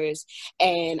yours,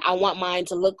 and I want mine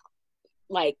to look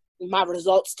like my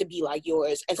results to be like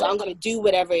yours, and so I'm going to do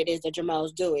whatever it is that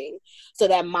Jamel's doing so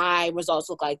that my results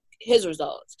look like his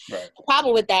results. Right. The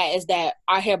problem with that is that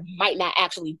our hair might not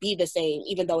actually be the same,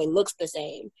 even though it looks the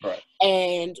same. Right.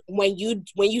 And when you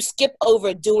skip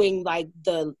over doing like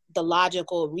the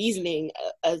logical reasoning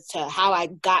as to how I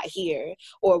got here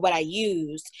or what I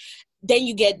used, then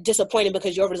you get disappointed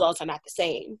because your results are not the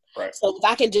same. Right. So if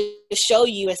I can just show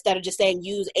you, instead of just saying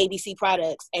use ABC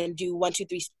products and do 1, 2,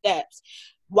 3 steps,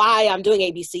 why I'm doing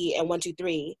ABC and 1, 2,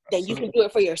 3, then you can do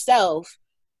it for yourself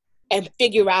and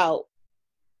figure out,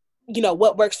 you know,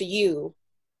 what works for you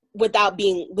without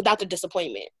the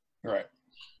disappointment. Right.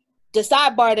 The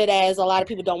sidebar to that is a lot of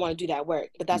people don't want to do that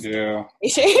work, but that's that's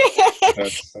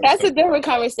a different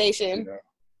conversation. Yeah.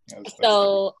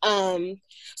 So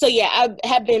yeah, I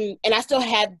have been, and I still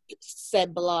have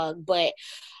said blog, but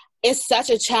it's such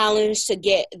a challenge to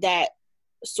get that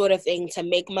sort of thing to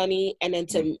make money, and then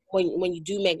to when you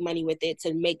do make money with it,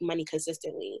 to make money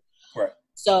consistently. Right.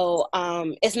 So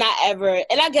it's not ever,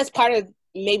 and I guess part of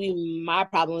maybe my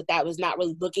problem with that was not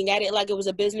really looking at it like it was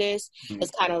a business. It's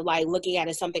kind of like looking at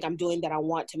it as something I'm doing that I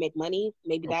want to make money.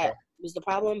 Maybe that was the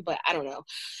problem, but I don't know.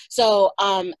 So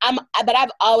but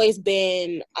I've always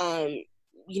been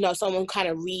you know, someone kind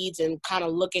of reads and kind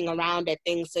of looking around at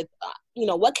things that you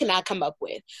know, what can I come up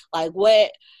with, like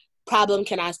what problem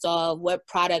can I solve, what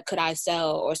product could I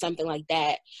sell, or something like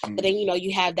that. But then, you know,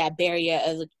 you have that barrier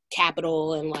of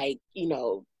capital and, like, you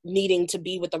know, needing to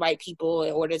be with the right people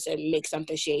in order to make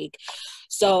something shake.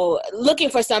 So looking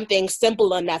for something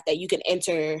simple enough that you can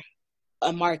enter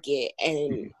a market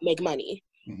and make money.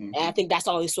 And I think that's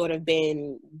always sort of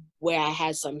been where I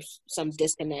had some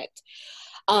disconnect.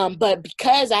 But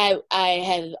because I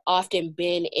have often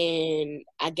been in,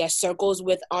 I guess, circles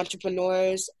with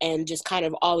entrepreneurs and just kind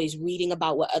of always reading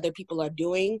about what other people are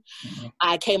doing,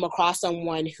 I came across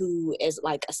someone who is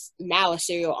like now a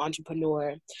serial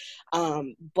entrepreneur,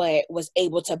 but was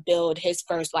able to build his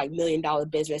first like $1 million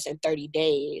business in 30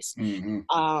 days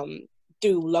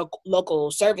through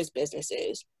local service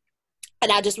businesses.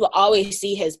 And I just will always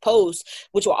see his posts,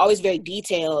 which were always very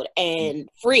detailed and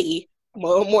free,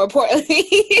 more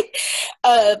importantly,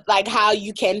 like how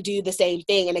you can do the same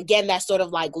thing. And again, that's sort of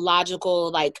like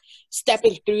logical, like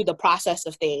stepping through the process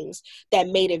of things that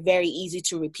made it very easy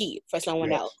to repeat for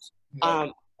someone else.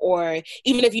 Or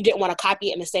even if you didn't want to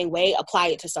copy it in the same way, apply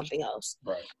it to something else.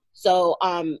 Right. So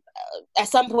at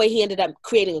some point he ended up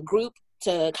creating a group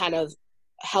to kind of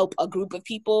help a group of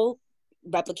people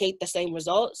replicate the same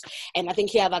results. And I think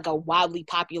he had like a wildly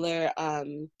popular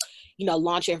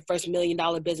launch your first $1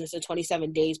 million business in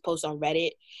 27 days post on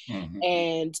Reddit.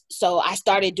 And so I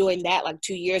started doing that like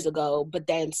 2 years ago, but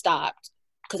then stopped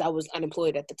because I was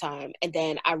unemployed at the time. And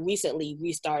then I recently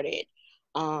restarted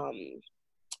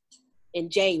in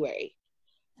January.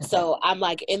 So I'm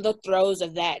like in the throes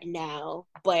of that now.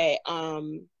 But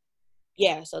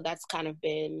yeah, so that's kind of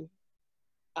been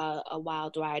a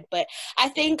wild ride. But I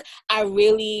think I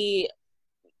really,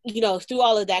 through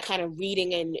all of that kind of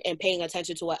reading and paying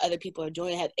attention to what other people are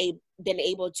doing, have been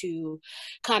able to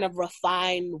kind of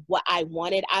refine what I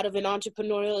wanted out of an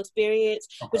entrepreneurial experience,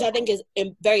 which I think is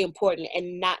very important,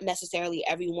 and not necessarily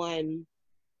everyone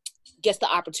gets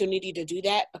the opportunity to do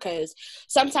that, because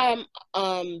sometimes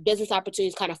business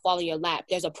opportunities kind of fall in your lap.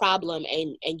 There's a problem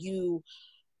and you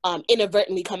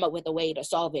inadvertently come up with a way to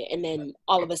solve it, and then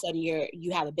all of a sudden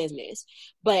you have a business.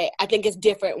 But I think it's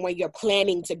different when you're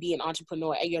planning to be an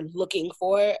entrepreneur and you're looking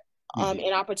for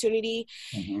an opportunity.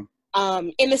 In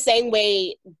the same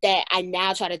way that I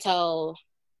now try to tell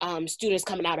students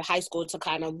coming out of high school to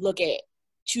kind of look at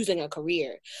choosing a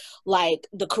career. Like,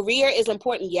 the career is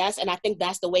important, yes, and I think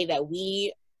that's the way that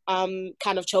we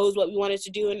kind of chose what we wanted to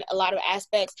do in a lot of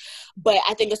aspects. But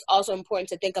I think it's also important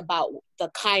to think about the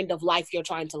kind of life you're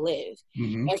trying to live.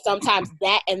 And sometimes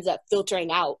that ends up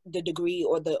filtering out the degree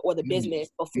or the business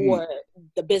before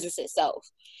the business itself.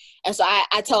 And so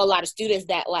I tell a lot of students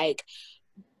that, like,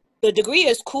 the degree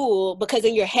is cool because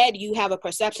in your head you have a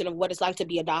perception of what it's like to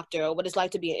be a doctor or what it's like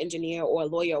to be an engineer or a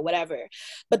lawyer or whatever.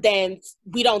 But then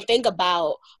we don't think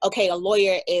about, okay, a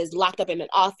lawyer is locked up in an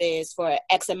office for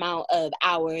X amount of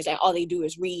hours and all they do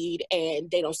is read and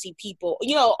they don't see people,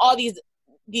 all these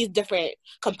different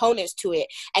components to it.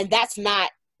 And that's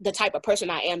not the type of person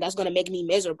I am. That's going to make me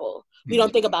miserable. We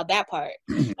don't think about that part.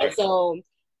 And so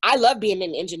I love being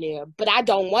an engineer, but I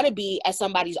don't want to be at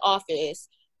somebody's office,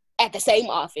 at the same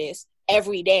office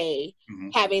every day,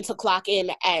 having to clock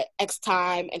in at X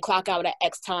time and clock out at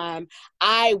X time.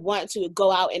 I want to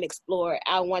go out and explore.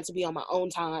 I want to be on my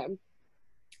own time.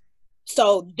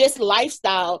 So this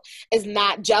lifestyle is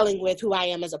not gelling with who I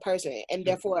am as a person. And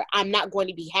therefore, I'm not going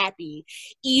to be happy,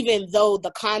 even though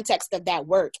the context of that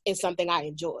work is something I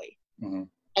enjoy.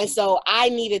 And so I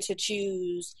needed to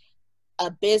choose a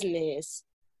business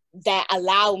that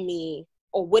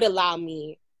would allow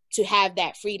me to have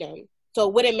that freedom. So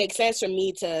it wouldn't make sense for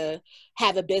me to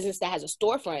have a business that has a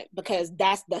storefront, because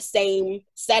that's the same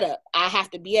setup. I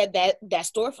have to be at that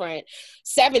storefront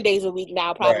 7 days a week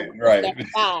now, probably. Right.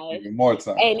 Even more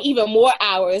time. And even more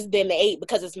hours than the 8,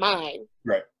 because it's mine.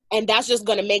 Right. And that's just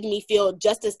going to make me feel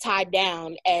just as tied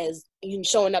down as you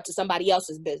showing up to somebody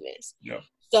else's business. Yeah.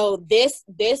 So this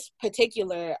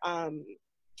particular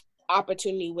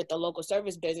opportunity with the local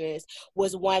service business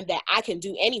was one that I can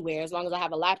do anywhere as long as I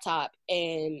have a laptop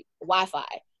and Wi-Fi.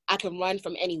 I can run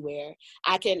from anywhere.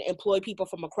 I can employ people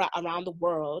from around the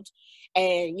world.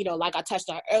 And, like I touched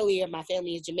on earlier, my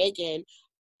family is Jamaican.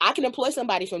 I can employ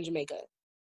somebody from Jamaica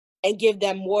and give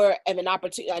them more of an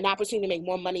opportunity to make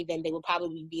more money than they would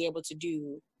probably be able to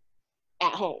do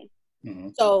at home.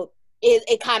 So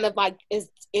it kind of like is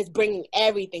bringing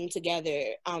everything together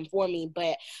for me.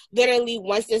 But literally,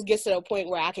 once this gets to the point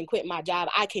where I can quit my job,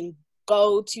 I can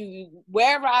go to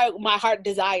wherever my heart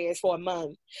desires for a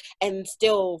month and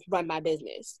still run my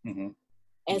business.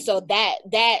 And so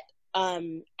that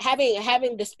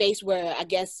having the space where I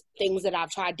guess things that I've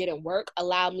tried didn't work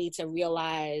allowed me to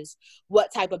realize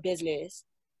what type of business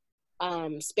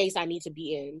space I need to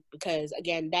be in, because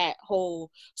again, that whole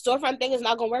storefront thing is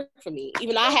not going to work for me.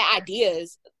 Even though I had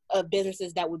ideas of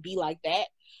businesses that would be like that,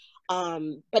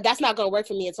 but that's not going to work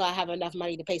for me until I have enough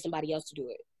money to pay somebody else to do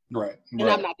it. Right. And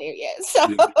I'm not there yet. So.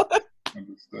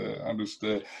 Yeah.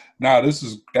 Understood. Now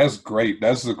that's great.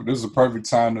 This is a perfect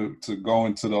time to go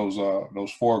into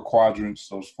those 4 quadrants,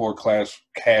 those 4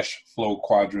 cash flow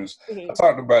quadrants. I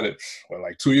talked about it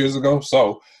like 2 years ago,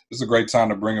 so it's a great time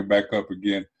to bring it back up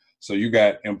again. So you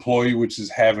got employee, which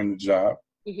is having the job.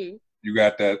 You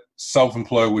got that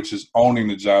self-employed, which is owning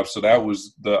the job. So that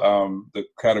was the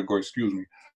category, excuse me.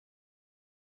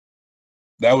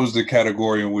 That was the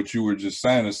category in which you were just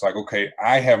saying, it's like, okay,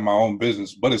 I have my own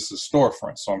business, but it's a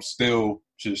storefront. So I'm still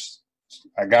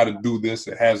I got to do this.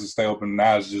 It has to stay open.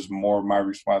 Now it's just more of my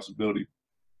responsibility.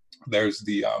 There's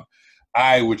the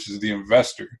I, which is the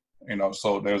investor,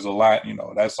 so there's a lot,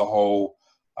 that's a whole,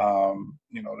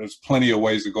 there's plenty of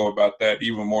ways to go about that,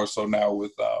 even more so now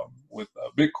with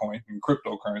Bitcoin and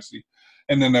cryptocurrency.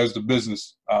 And then there's the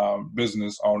business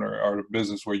owner, or the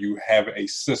business where you have a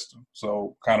system.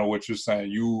 So kind of what you're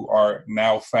saying, you are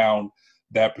now found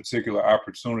that particular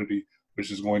opportunity,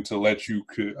 which is going to let you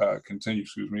continue.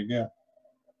 Excuse me again.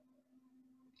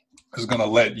 is going to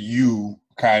let you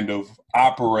kind of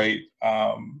operate,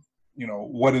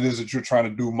 what it is that you're trying to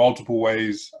do multiple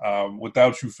ways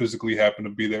without you physically having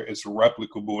to be there. It's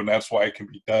replicable, and that's why it can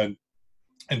be done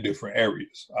in different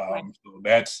areas. Right. So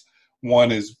that's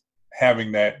one, is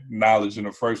having that knowledge in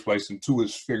the first place, and two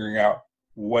is figuring out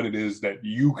what it is that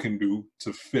you can do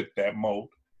to fit that mold.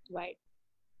 Right.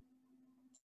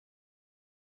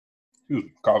 Excuse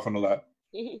me, coughing a lot.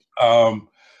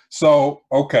 So,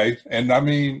 okay. And I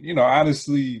mean,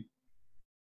 honestly,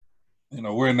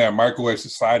 we're in that microwave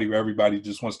society where everybody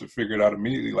just wants to figure it out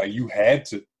immediately. Like you had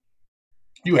to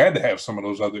have some of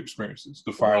those other experiences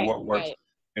to find what works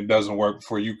and doesn't work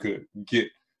before you could get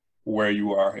where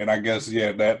you are. And I guess,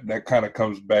 that kind of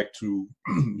comes back to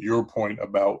your point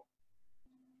about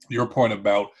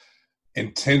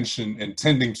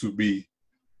intending to be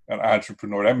an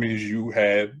entrepreneur. That means you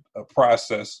had a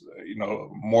process,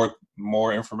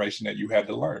 more information that you had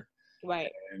to learn.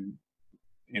 Right. And,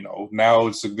 now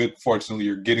it's fortunately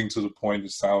you're getting to the point,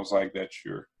 it sounds like, that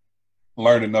you're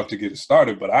learned enough to get it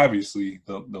started, but obviously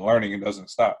the learning, it doesn't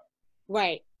stop.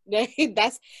 Right.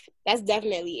 That's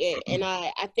definitely it. And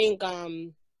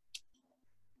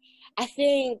I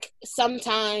think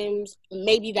sometimes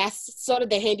maybe that's sort of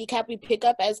the handicap we pick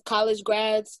up as college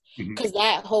grads, because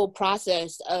that whole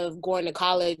process of going to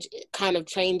college kind of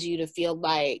trains you to feel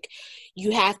like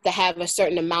you have to have a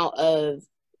certain amount of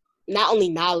not only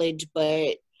knowledge,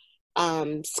 but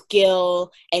skill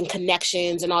and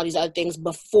connections and all these other things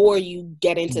before you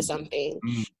get into something.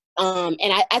 And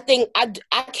I think I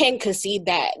can concede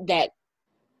that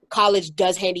college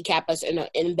does handicap us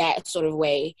in that sort of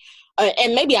way.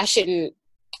 And maybe I shouldn't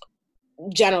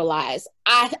generalize.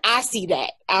 I see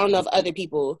that. I don't know if other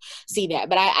people see that,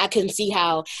 but I can see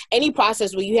how any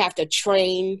process where you have to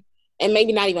train, and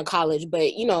maybe not even college, but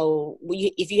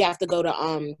if you have to go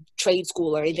to trade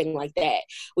school or anything like that,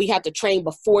 where you have to train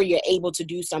before you're able to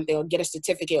do something or get a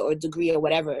certificate or a degree or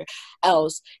whatever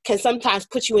else, can sometimes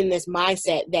put you in this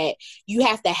mindset that you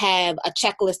have to have a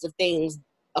checklist of things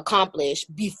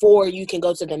accomplished before you can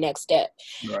go to the next step.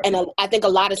 Right. And I think a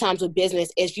lot of times with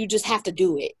business is you just have to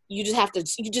do it. You just have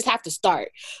to start,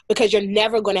 because you're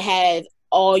never going to have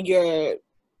all your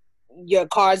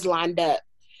cards lined up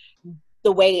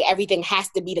the way everything has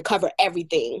to be to cover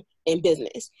everything in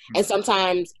business. And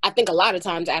sometimes, I think a lot of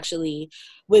times actually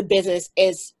with business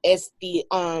it's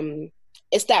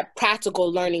that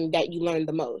practical learning that you learn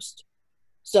the most.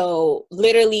 So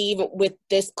literally, even with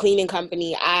this cleaning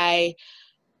company,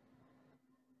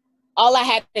 all I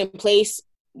had in place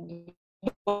when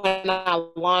I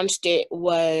launched it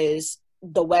was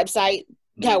the website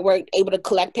that we're able to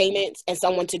collect payments and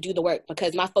someone to do the work,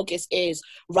 because my focus is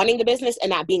running the business and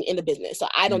not being in the business. So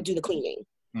I don't do the cleaning.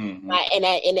 And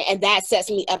that sets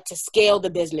me up to scale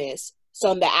the business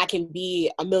so that I can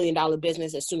be $1 million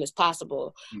business as soon as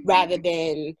possible, rather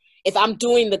than if I'm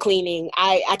doing the cleaning,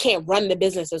 I can't run the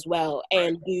business as well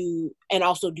and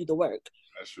also do the work.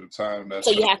 That's your time.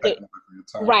 So you have to,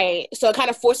 right. So it kind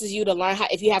of forces you to learn how,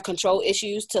 if you have control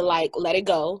issues, to like let it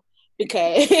go,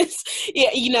 because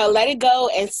let it go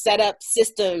and set up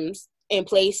systems in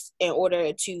place in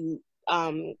order to,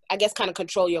 I guess, kind of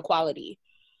control your quality.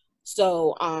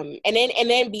 So, and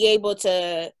then be able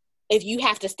to, if you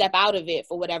have to step out of it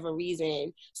for whatever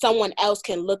reason, someone else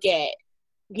can look at,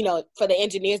 for the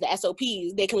engineers, the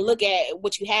SOPs, they can look at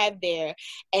what you have there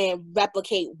and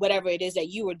replicate whatever it is that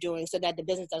you were doing so that the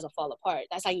business doesn't fall apart.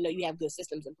 That's how you have good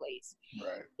systems in place.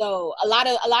 Right. So a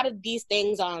lot of these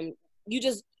things, you're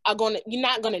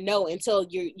not gonna know until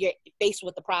you're faced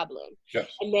with the problem. Yes.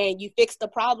 And then you fix the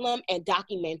problem and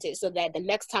document it so that the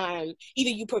next time either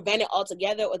you prevent it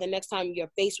altogether, or the next time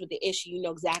you're faced with the issue, you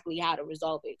know exactly how to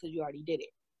resolve it because you already did it.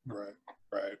 Right.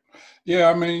 Right. Yeah,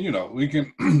 I mean, we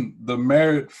can the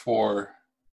merit for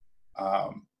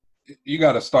you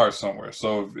got to start somewhere.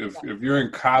 So if you're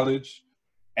in college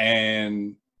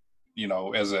and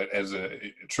as a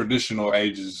traditional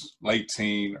ages, late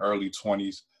teen, early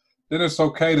 20s, then it's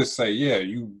okay to say, yeah,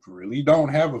 you really don't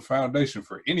have a foundation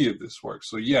for any of this work.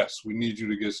 So yes, we need you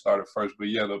to get started first. But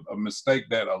yeah, a mistake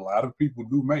that a lot of people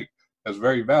do make that's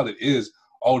very valid is,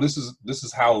 this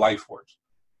is how life works.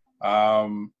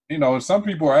 And some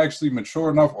people are actually mature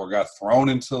enough or got thrown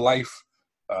into life,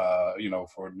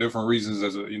 for different reasons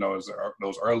as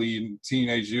those early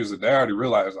teenage years, that they already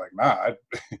realized, like, nah,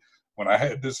 when I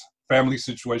had this family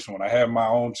situation, when I had my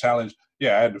own challenge, I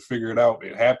had to figure it out.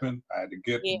 It happened. I had to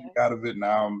get out of it.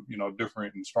 Now I'm,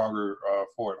 different and stronger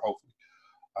for it, hopefully.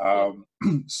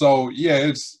 So yeah,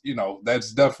 it's,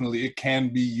 that's definitely, it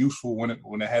can be useful when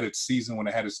it had its season, when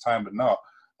it had its time, but no,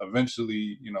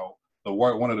 eventually,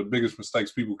 one of the biggest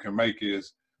mistakes people can make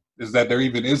is is that there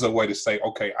even is a way to say,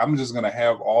 okay, I'm just going to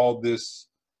have all this,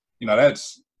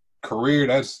 that's career,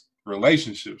 that's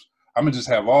relationships. I'm going to just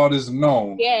have all this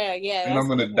known. Yeah. And I'm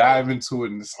going to dive into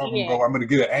it and I'm going to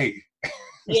get an A.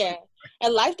 Yeah.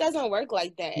 And life doesn't work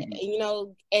like that,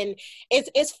 and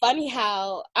it's funny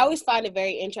how I always find it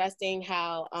very interesting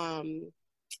how,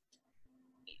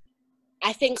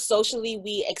 I think socially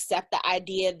we accept the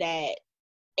idea that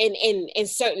in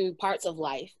certain parts of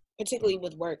life, particularly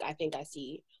with work, I think I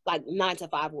see like 9 to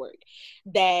 5 work,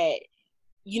 that,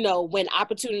 when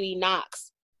opportunity knocks,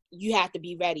 you have to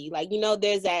be ready. Like,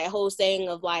 there's that whole saying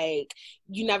of like,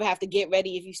 you never have to get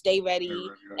ready if you stay ready,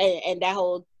 and that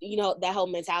whole, that whole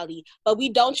mentality. But we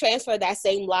don't transfer that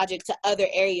same logic to other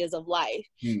areas of life.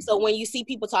 So when you see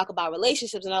people talk about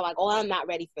relationships and they're like, oh, I'm not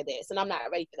ready for this and I'm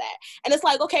not ready for that. And it's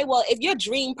like, okay, well, if your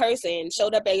dream person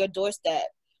showed up at your doorstep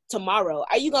tomorrow,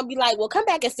 are you gonna be like, well, come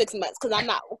back in 6 months because I'm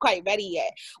not quite ready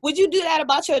yet? Would you do that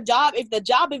about your job if the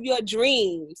job of your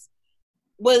dreams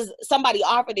was somebody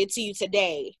offered it to you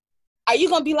today? Are you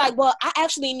gonna be like, well, I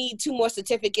actually need 2 more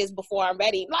certificates before I'm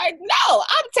ready? Like, no,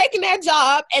 I'm taking that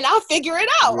job and I'll figure it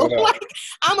out. Like,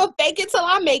 I'm gonna fake it till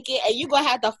I make it, and you're gonna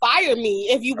have to fire me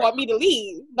if you want me to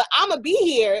leave. But I'm gonna be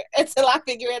here until I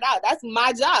figure it out. That's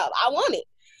my job. I want it.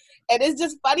 And it's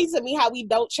just funny to me how we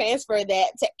don't transfer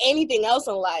that to anything else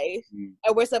in life.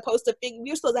 And we're supposed to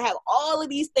have all of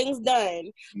these things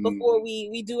done before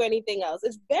we do anything else.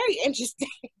 It's very interesting.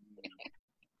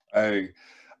 Hey,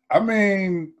 I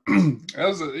mean,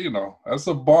 that's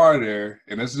a bar there,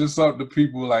 and it's just up to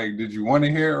people. Like, did you want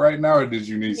to hear it right now, or did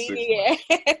you need 6 months?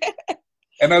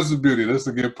 And that's the beauty. That's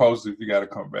a good post if you got to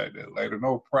come back there later.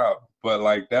 No problem. But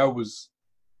like that was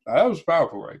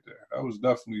powerful right there. That was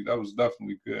definitely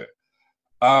good.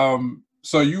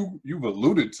 So you've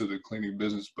alluded to the cleaning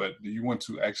business, but do you want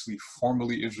to actually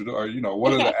formally introduce, or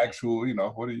what are the actual,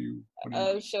 what are you?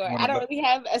 Oh, sure. I don't really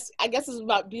have. I guess it's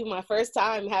about to be my first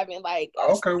time having like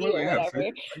okay, well, yeah, whatever.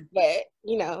 But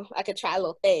I could try a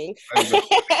little thing.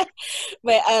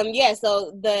 But yeah.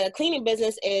 So the cleaning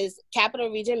business is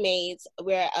Capital Region Maids.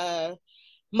 We're a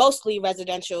mostly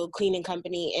residential cleaning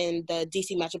company in the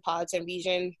DC metropolitan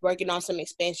region, working on some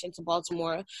expansion to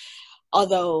Baltimore.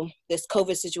 Although this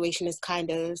COVID situation has kind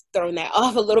of thrown that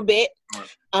off a little bit.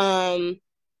 But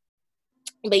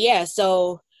yeah,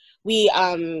 so we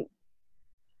I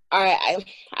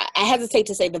hesitate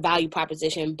to say the value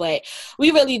proposition, but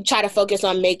we really try to focus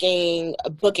on making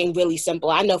booking really simple.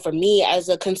 I know for me as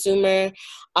a consumer,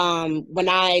 when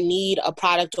I need a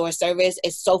product or a service,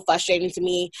 it's so frustrating to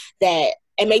me that,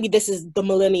 and maybe this is the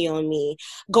millennial in me,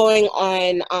 going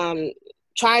on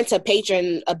trying to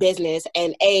patron a business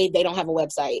and they don't have a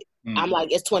website. I'm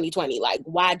like, it's 2020. Like,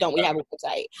 why don't we have a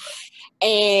website?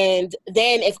 And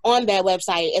then if on that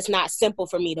website, it's not simple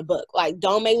for me to book. Like,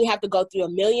 don't make me have to go through a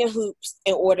million hoops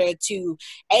in order to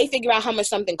figure out how much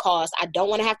something costs. I don't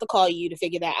want to have to call you to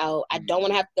figure that out. I don't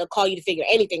want to have to call you to figure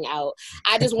anything out.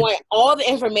 I just want all the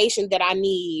information that I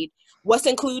need, what's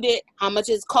included, how much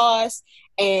it costs,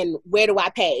 and where do I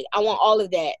pay? I want all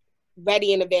of that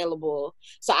ready and available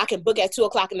so I can book at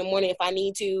 2:00 in the morning if I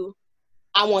need to.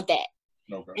 I want that.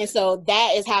 Okay. And so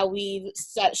that is how we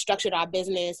structured our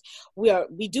business.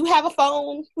 We do have a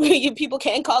phone. People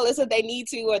can call us if they need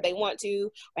to or they want to.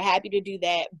 We're happy to do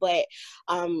that. But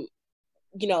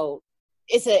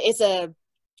it's a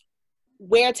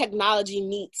where technology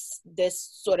meets this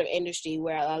sort of industry,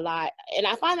 where and I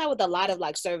find that with a lot of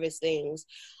like service things,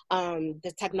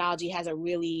 the technology hasn't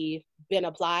really been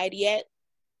applied yet.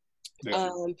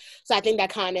 Yeah. So I think that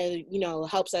kind of,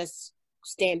 helps us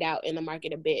stand out in the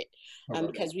market a bit,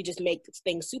 because we just make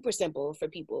things super simple for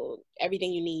people.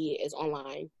 Everything you need is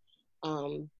online.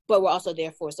 But we're also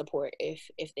there for support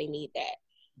if they need that.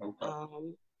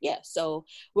 Okay. So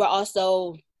we're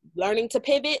also learning to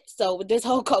pivot. So with this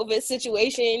whole COVID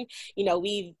situation,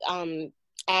 we've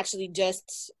actually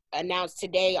just announced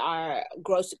today our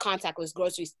contactless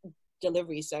grocery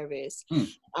delivery service.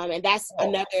 And that's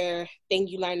another thing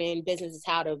you learn in business, is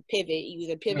how to pivot. You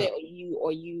either pivot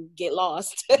or you get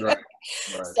lost. Right.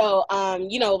 So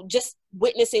just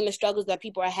witnessing the struggles that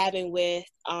people are having with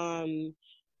I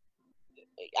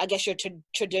guess your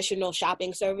traditional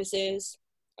shopping services,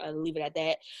 I'll leave it at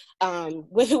that,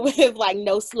 with like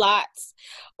no slots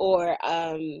or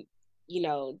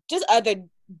just other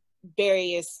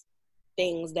various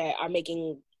things that are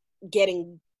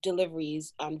getting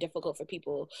deliveries difficult for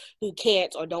people who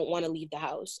can't or don't want to leave the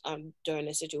house during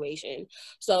the situation.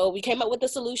 So we came up with a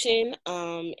solution,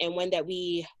 and one that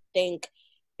we think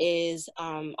is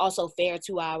also fair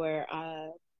to our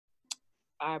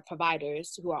our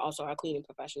providers who are also our cleaning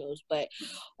professionals. But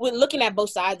we're looking at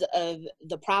both sides of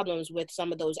the problems with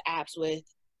some of those apps, with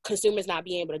consumers not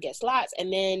being able to get slots,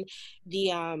 and then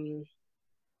the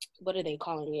what are they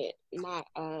calling it? Not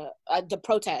the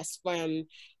protests from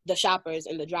the shoppers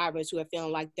and the drivers who are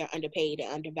feeling like they're underpaid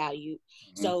and undervalued.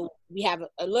 Mm-hmm. So we have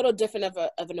a little different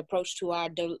of an approach to our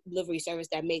delivery service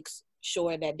that makes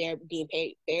sure that they're being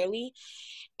paid fairly,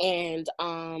 and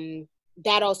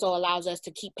that also allows us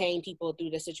to keep paying people through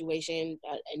the situation,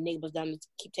 enables them to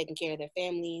keep taking care of their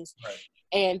families. Right.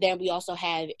 And then we also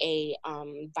have a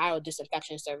viral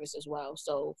disinfection service as well,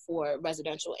 so for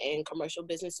residential and commercial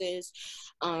businesses,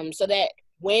 so that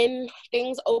when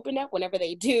things open up, whenever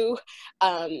they do,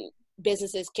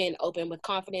 businesses can open with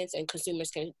confidence and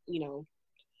consumers can,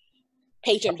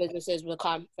 patron businesses with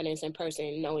confidence in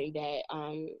person, knowing that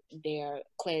they're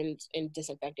cleansed and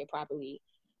disinfected properly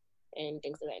and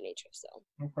things of that nature. So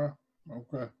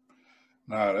okay,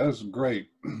 nah, that's great.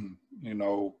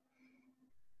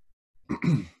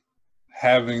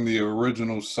 Having the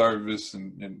original service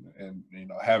and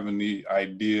having the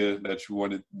idea that you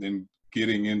wanted, then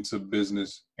getting into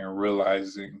business and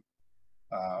realizing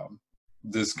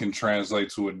this can translate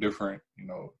to a different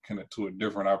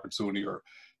opportunity, or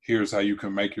here's how you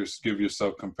can give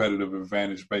yourself competitive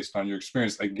advantage based on your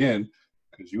experience, again,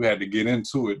 because you had to get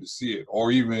into it to see it.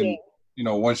 Or even,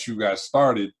 once you got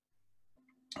started,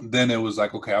 then it was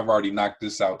like, okay, I've already knocked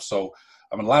this out. So,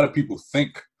 a lot of people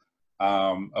think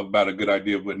about a good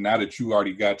idea, but now that you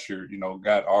already got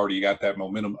got that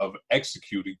momentum of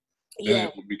executing,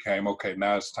 then it became, okay,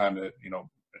 now it's time to,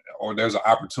 or there's an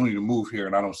opportunity to move here,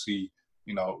 and I don't see,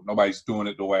 nobody's doing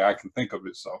it the way I can think of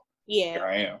it. So here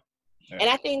I am. Yeah. And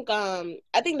I think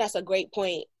that's a great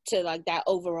point to like that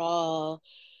overall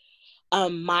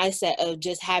mindset of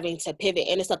just having to pivot,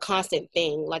 and it's a constant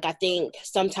thing. Like, I think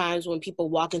sometimes when people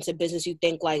walk into business, you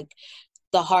think like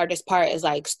the hardest part is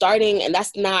like starting, and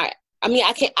that's not,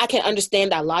 I can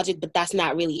understand that logic, but that's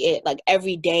not really it. Like,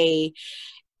 every day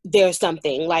there's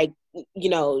something. Like,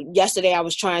 yesterday I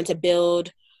was trying to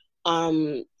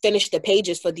finish the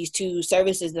pages for these two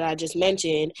services that I just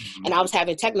mentioned, and I was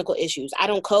having technical issues. I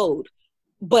don't code,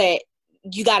 but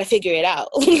you got to figure it out.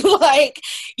 Like,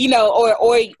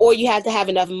 or you have to have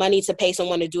enough money to pay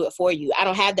someone to do it for you. I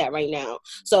don't have that right now.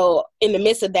 So in the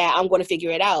midst of that, I'm going to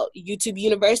figure it out. YouTube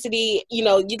University,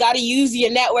 you got to use your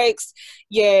networks.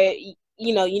 You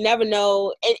never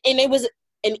know. And it was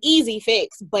an easy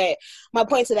fix, but my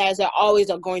point to that is there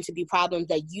always are going to be problems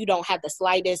that you don't have the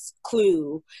slightest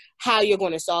clue how you're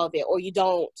going to solve it, or you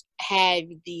don't have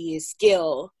the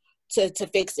skill to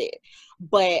fix it.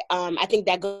 But I think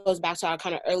that goes back to our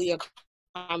kind of earlier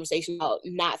conversation about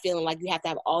not feeling like you have to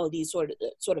have all of these sort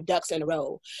of ducks in a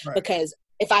row. Right. Because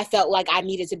if I felt like I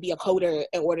needed to be a coder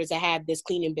in order to have this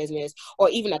cleaning business, or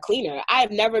even a cleaner, I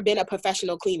have never been a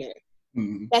professional cleaner.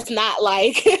 Mm-hmm. That's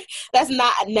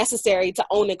not necessary to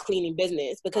own a cleaning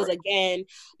business, because again,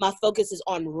 my focus is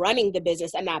on running the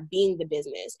business and not being the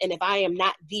business. And if I am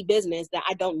not the business, then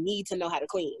I don't need to know how to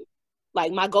clean.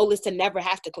 Like, my goal is to never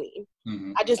have to clean.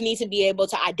 Mm-hmm. I just need to be able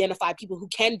to identify people who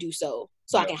can do so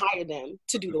I can hire them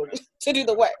to do the work.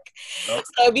 Yep.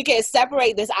 So if you can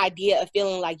separate this idea of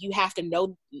feeling like you have to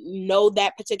know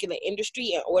that particular industry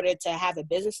in order to have a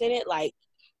business in it, like,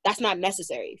 that's not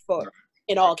necessary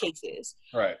in all cases.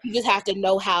 Right. You just have to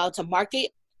know how to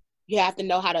market. You have to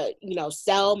know how to,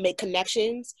 sell, make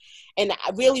connections. And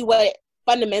really what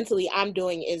fundamentally I'm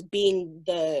doing is being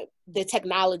the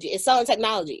technology, is selling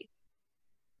technology.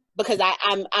 Because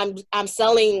I'm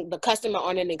selling the customer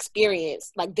on an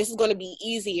experience. Like, this is going to be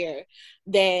easier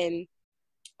than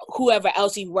whoever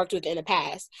else you've worked with in the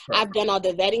past. Right. I've done all the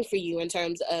vetting for you in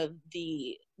terms of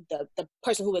the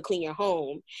person who would clean your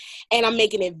home. And I'm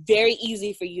making it very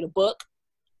easy for you to book.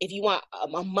 If you want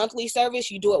a monthly service,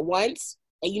 you do it once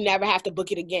and you never have to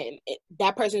book it again.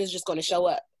 That person is just going to show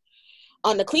up.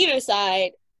 On the cleaner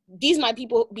side, these might be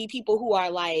people who are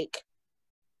like,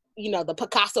 the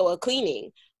Picasso of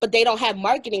cleaning, but they don't have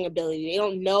marketing ability. They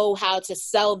don't know how to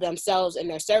sell themselves and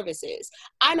their services.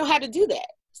 I know how to do that.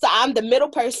 So I'm the middle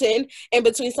person in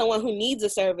between someone who needs a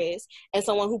service and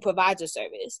someone who provides a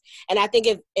service. And I think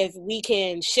if we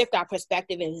can shift our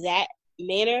perspective in that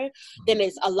manner, then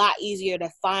it's a lot easier to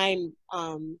find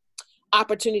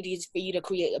opportunities for you to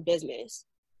create a business.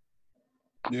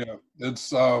 Yeah,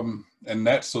 it's and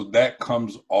that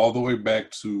comes all the way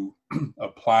back to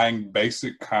applying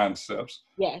basic concepts.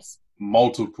 Yes.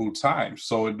 Multiple times.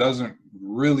 So it doesn't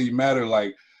really matter,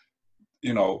 like,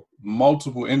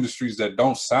 multiple industries that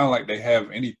don't sound like they have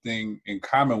anything in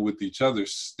common with each other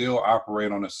still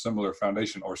operate on a similar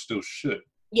foundation, or still should.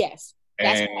 Yes.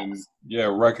 And yeah,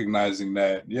 recognizing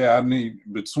that, yeah, I mean,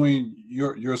 between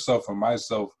yourself and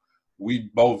myself, we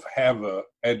both have a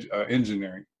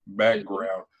engineering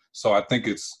background. So I think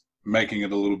it's making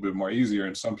it a little bit more easier,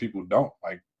 and some people don't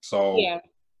like, so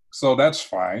that's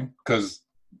fine, because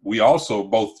we also,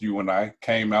 both you and I,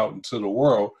 came out into the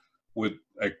world with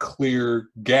a clear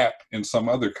gap in some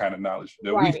other kind of knowledge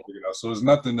that we figured out. So there's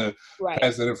nothing to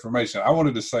pass that information. I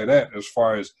wanted to say that as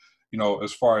far as, you know,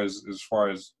 as far as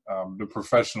the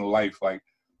professional life, like,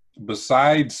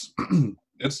 besides,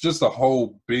 it's just a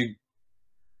whole big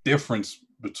difference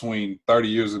between 30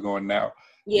 years ago and now.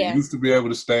 You used to be able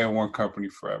to stay in one company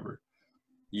forever.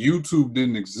 YouTube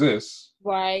didn't exist.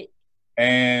 Right.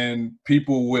 And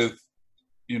people with,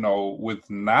 you know, with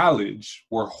knowledge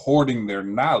were hoarding their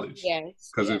knowledge.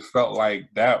 Because it felt like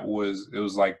that was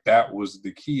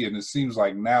the key. And it seems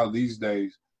like now these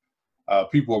days,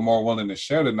 people are more willing to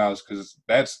share the knowledge because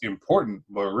that's important,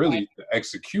 but really the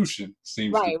execution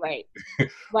seems to be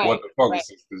what the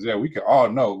focus is. Because we can all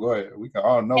know. Go ahead, we can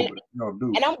all know, but you don't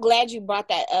do. And I'm glad you brought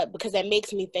that up, because that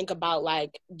makes me think about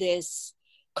like this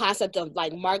concept of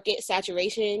like market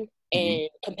saturation and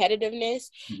competitiveness.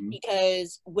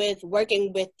 Because with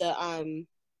working with the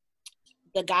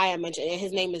guy I mentioned, and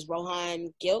his name is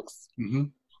Rohan Gilks.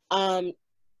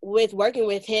 With working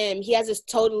with him, he has this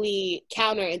totally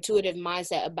counterintuitive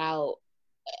mindset about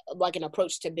like an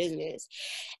approach to business.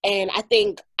 And I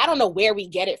don't know where we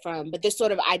get it from, but this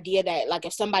sort of idea that like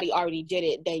if somebody already did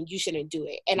it, then you shouldn't do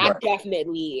it. And I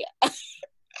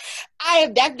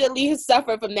have definitely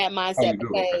suffered from that mindset,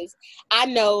 because I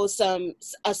know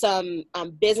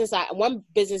one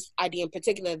business idea in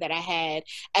particular that I had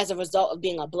as a result of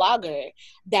being a blogger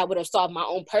that would have solved my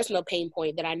own personal pain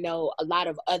point that I know a lot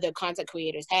of other content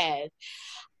creators have.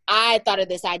 I thought of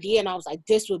this idea and I was like,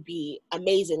 this would be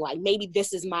amazing. Like, maybe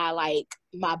this is my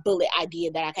bullet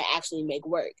idea that I can actually make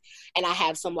work. And I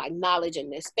have some like knowledge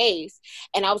in this space.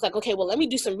 And I was like, okay, well, let me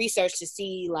do some research to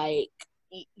see like,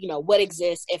 you know, what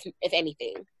exists, if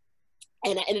anything.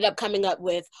 And I ended up coming up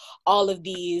with all of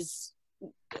these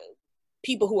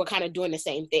people who were kind of doing the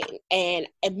same thing. And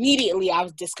immediately I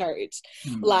was discouraged.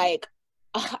 Like,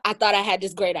 I thought I had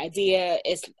this great idea.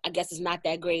 I guess it's not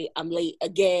that great. I'm late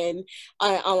again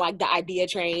on like the idea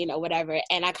train or whatever.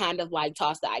 And I kind of like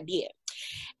tossed the idea.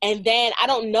 And then I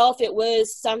don't know if it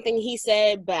was something he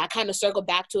said, but I kind of circled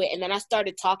back to it. And then I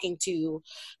started talking to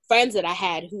friends that I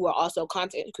had who were also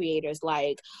content creators.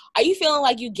 Like, are you feeling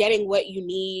like you're getting what you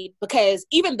need? Because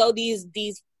even though these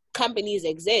companies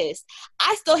exist,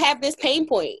 I still have this pain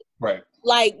point. Right.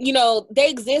 Like, you know, they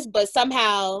exist, but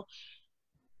somehow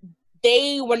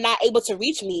they were not able to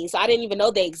reach me. So I didn't even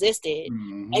know they existed.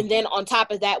 And then on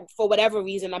top of that, for whatever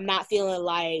reason, I'm not feeling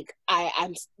like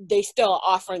they still are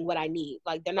offering what I need.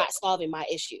 Like, they're not solving my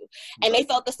issue. And they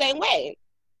felt the same way.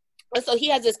 And so he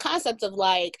has this concept of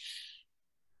like,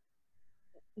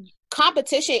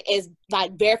 competition is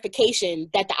like verification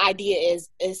that the idea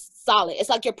is solid. It's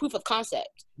like your proof of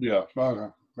concept. Yeah. Okay.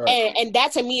 Right. And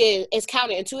that to me is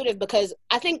counterintuitive, because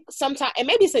I think sometimes, and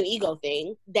maybe it's an ego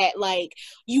thing, that like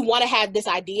you want to have this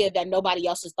idea that nobody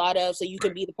else has thought of, so you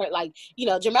can be the person, like, you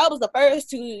know, Jamel was the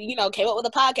first who, you know, came up with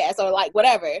a podcast or like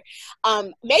whatever.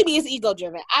 Maybe it's ego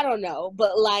driven. I don't know.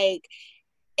 But like,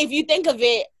 if you think of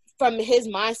it from his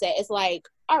mindset, it's like,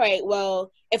 all right,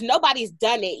 well, if nobody's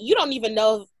done it, you don't even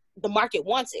know if the market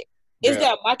wants it. Is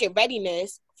there a market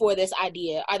readiness for this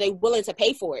idea? Are they willing to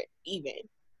pay for it even?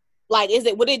 Like,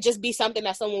 would it just be something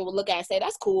that someone would look at and say,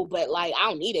 that's cool, but like, I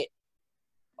don't need it?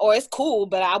 Or it's cool,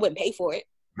 but I wouldn't pay for it.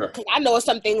 Because I know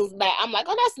some things that I'm like,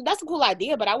 oh, that's a cool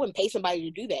idea, but I wouldn't pay somebody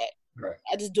to do that. Right.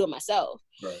 I just do it myself.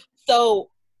 Right.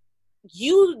 So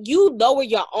you lower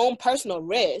your own personal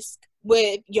risk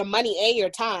with your money and your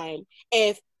time.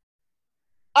 If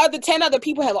 10 other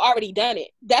people have already done it,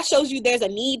 that shows you there's a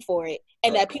need for it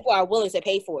and that people are willing to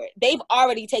pay for it. They've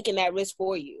already taken that risk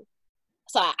for you.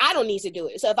 So I don't need to do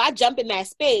it. So if I jump in that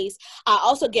space, I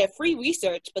also get free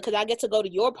research, because I get to go to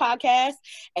your podcast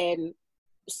and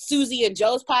Susie and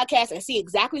Joe's podcast and see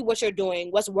exactly what you're doing,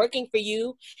 what's working for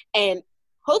you, and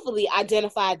hopefully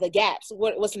identify the gaps,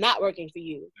 what's not working for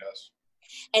you. Yes.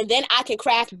 And then I can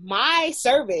craft my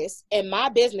service and my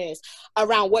business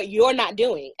around what you're not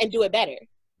doing and do it better.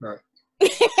 Right.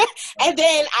 And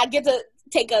then I get to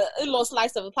take a little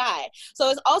slice of a pie. So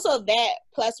it's also that,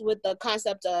 plus with the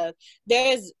concept of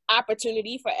there's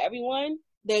opportunity for everyone.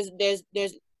 There's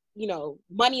you know,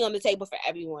 money on the table for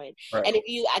everyone. Right. And if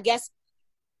you, I guess,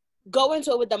 go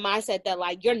into it with the mindset that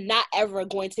like you're not ever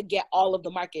going to get all of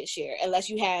the market share unless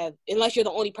you're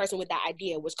the only person with that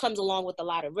idea, which comes along with a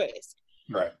lot of risk.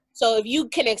 Right. So if you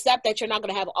can accept that you're not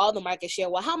going to have all the market share,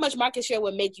 well, how much market share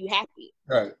would make you happy?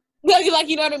 Right. Like,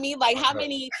 you know what I mean? Like, how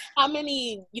many,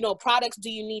 products do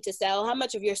you need to sell? How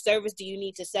much of your service do you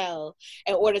need to sell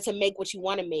in order to make what you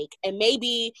want to make? And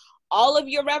maybe all of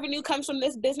your revenue comes from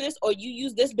this business, or you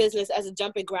use this business as a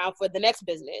jumping ground for the next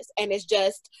business, and it's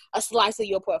just a slice of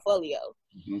your portfolio.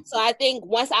 Mm-hmm. So I think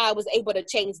once I was able to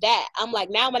change that, I'm like,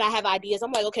 now when I have ideas,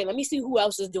 I'm like, okay, let me see who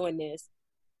else is doing this.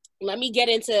 Let me get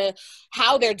into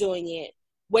how they're doing it,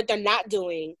 what they're not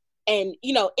doing. And,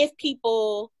 if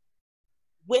people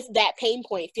with that pain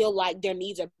point feel like their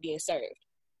needs are being served.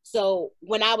 So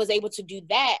when I was able to do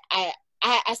that,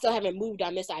 I still haven't moved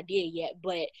on this idea yet,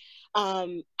 but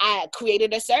I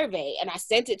created a survey and I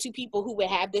sent it to people who would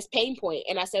have this pain point.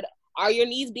 And I said, are your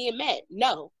needs being met?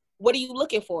 No. What are you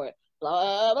looking for?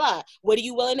 Blah, blah, blah. What are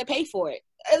you willing to pay for it?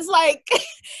 It's like,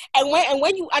 and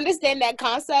when you understand that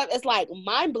concept, it's like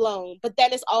mind blown, but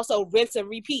then it's also rinse and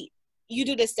repeat. You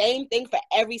do the same thing for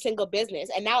every single business.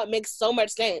 And now it makes so much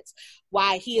sense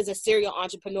why he is a serial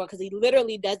entrepreneur, because he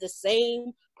literally does the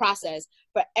same process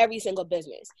for every single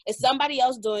business. Is somebody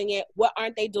else doing it? What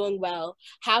aren't they doing well?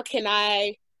 How can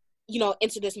I,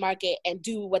 enter this market and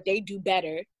do what they do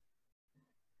better?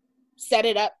 Set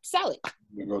it up, sell it.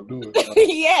 You go do it.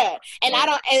 Yeah. And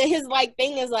and his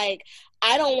thing is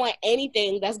I don't want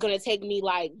anything that's going to take me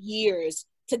years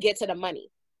to get to the money.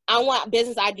 I want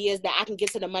business ideas that I can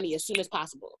get to the money as soon as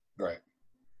possible. Right.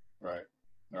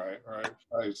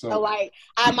 So my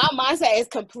mindset is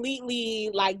completely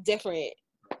different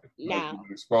now.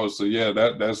 Exposed. So yeah,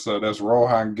 that's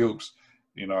Rohan Gilks.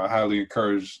 I highly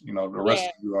encourage the rest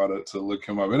of you all to look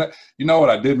him up. And you know what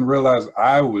I didn't realize?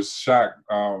 I was shocked.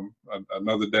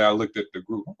 Another day I looked at the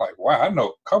group. I'm like, wow, I know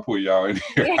a couple of y'all in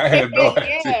here. I had no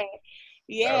idea.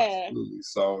 Yeah. Absolutely.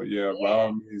 So by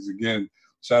all means, again,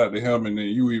 shout out to him, and then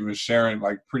you even sharing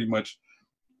pretty much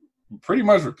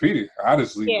repeating,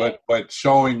 honestly, but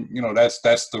showing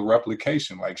that's the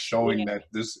replication, showing that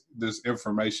this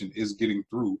information is getting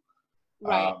through.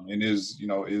 Right. And is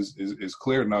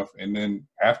clear enough, and then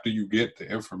after you get the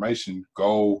information,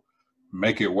 go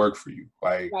make it work for you.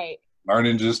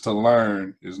 Learning just to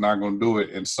learn is not going to do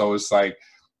it. And so it's and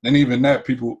even that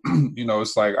people,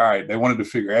 it's all right, they wanted to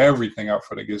figure everything out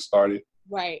before they get started.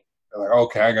 Right. They're like,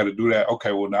 okay, I got to do that.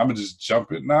 Okay, well, now I'm gonna just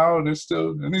jump it now. There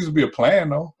needs to be a plan,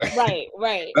 though. Right.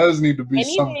 There does need to be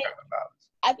some kind of knowledge.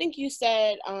 I think you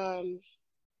said,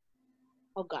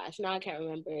 oh gosh, now I can't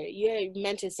remember. You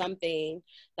mentioned something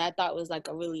that I thought was a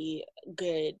really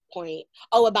good point.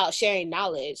 Oh, about sharing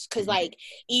knowledge. Cause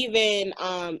even,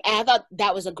 and I thought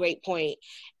that was a great point,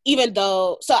 even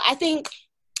though, so I think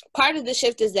part of the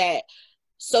shift is that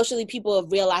socially people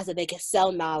have realized that they can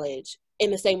sell knowledge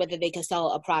in the same way that they can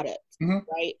sell a product,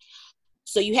 right?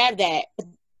 So you have that.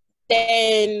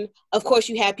 Then, of course,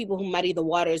 you have people who muddy the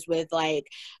waters with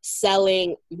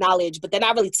selling knowledge, but they're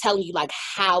not really telling you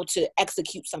how to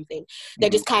execute something. They're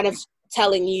just kind of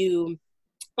telling you.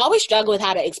 I always struggle with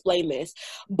how to explain this,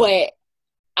 but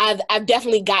I've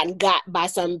definitely gotten got by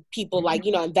some people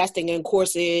investing in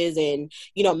courses and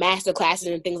master classes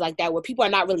and things like that, where people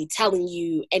are not really telling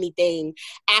you anything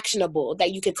actionable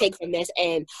that you can take from this,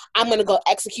 and I'm gonna go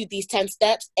execute these 10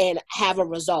 steps and have a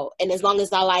result, and as long as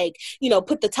I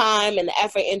put the time and the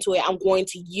effort into it, I'm going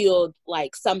to yield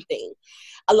something.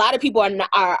 A lot of people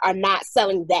are not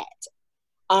selling that.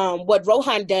 What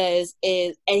Rohan does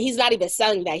is, and he's not even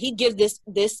selling that, he gives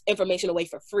this information away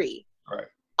for free. Right.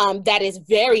 That is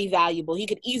very valuable. He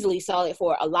could easily sell it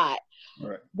for a lot.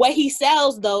 Right. What he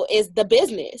sells, though, is the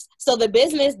business. So the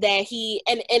business that he,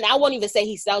 and I won't even say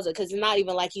he sells it, because it's not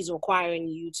even he's requiring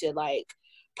you to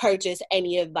purchase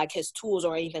any of his tools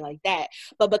or anything like that.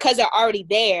 But because they're already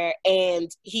there and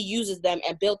he uses them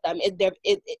and built them,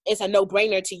 it's a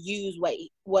no-brainer to use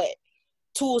what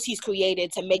tools he's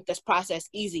created to make this process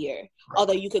easier. Right.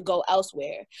 Although you could go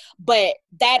elsewhere. But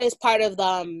that is part of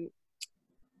the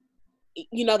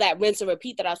that rinse and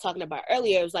repeat that I was talking about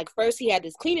earlier. It was first he had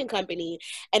this cleaning company,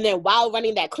 and then while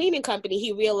running that cleaning company,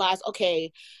 he realized,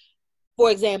 okay, for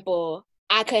example,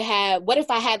 what if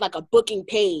I had a booking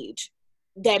page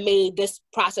that made this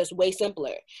process way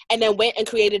simpler, and then went and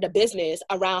created a business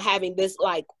around having this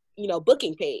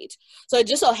booking page. So it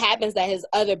just so happens that his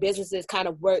other businesses kind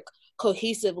of work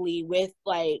cohesively with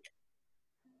I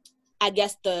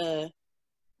guess the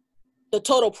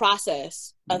total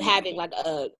process of having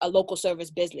a local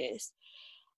service business.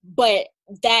 But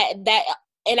and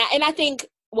I think,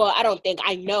 well, I don't think,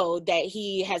 I know that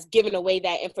he has given away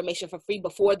that information for free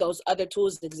before those other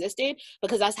tools existed,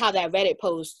 because that's how that Reddit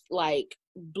post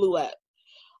blew up.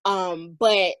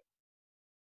 But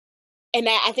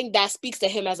I think that speaks to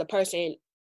him as a person.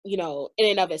 you know, in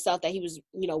and of itself, that he was,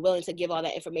 you know, willing to give all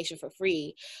that information for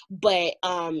free. But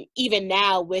even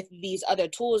now with these other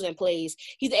tools in place,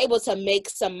 he's able to make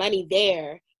some money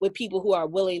there with people who are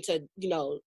willing to, you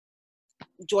know,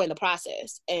 join the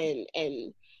process and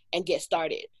get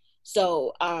started.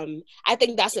 So I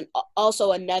think that's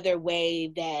also another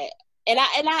way that, and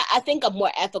I think a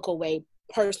more ethical way,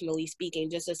 personally speaking,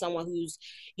 just as someone who's,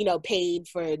 you know, paid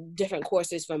for different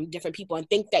courses from different people and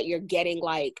think that you're getting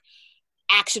like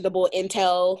actionable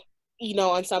intel, you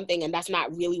know, on something, and that's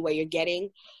not really what you're getting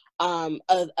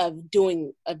of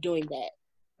doing that.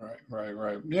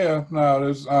 Right. Yeah, no,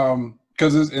 there's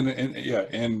because it's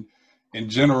in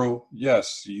general,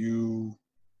 yes, you,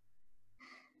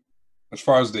 as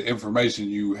far as the information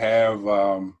you have,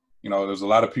 you know, there's a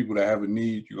lot of people that have a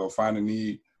need. You go find a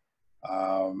need.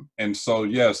 And so,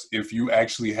 yes, if you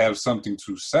actually have something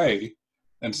to say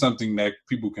and something that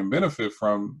people can benefit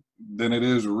from, then it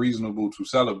is reasonable to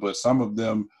sell it. But some of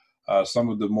them, some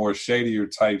of the more shadier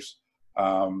types,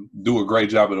 do a great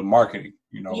job of the marketing.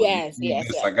 You know, Yes.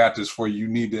 I got this for you. You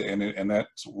need it, and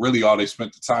that's really all they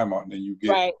spent the time on. Then you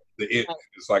get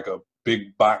it's like a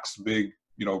big box, big,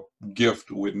 you know,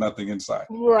 gift with nothing inside.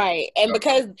 Right. And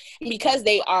because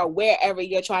they are wherever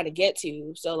you're trying to get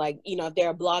to. So like, you know, if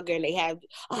they're a blogger and they have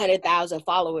 100,000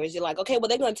 followers, you're like, okay, well,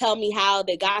 they're going to tell me how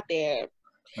they got there.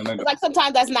 It's like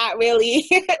sometimes that's not really,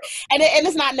 and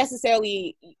it's not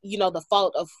necessarily, you know, the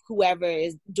fault of whoever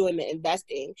is doing the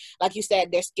investing. Like you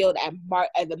said, they're skilled at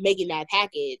making that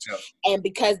package. Yeah. And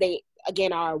because they,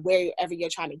 again, are wherever you're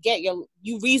trying to get,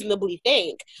 you reasonably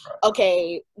think,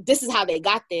 okay, this is how they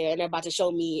got there, and they're about to show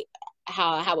me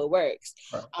how it works.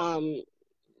 Right.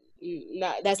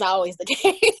 No, that's not always the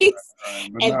case.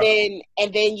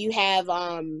 And then you have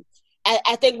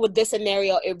I think with this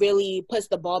scenario, it really puts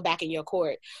the ball back in your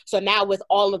court. So now with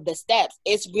all of the steps,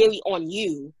 it's really on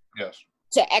you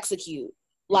to execute.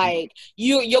 Like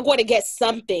you're going to get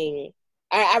something.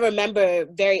 I remember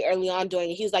very early on doing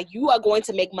it. He was like, you are going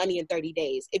to make money in 30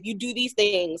 days. If you do these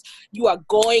things, you are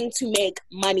going to make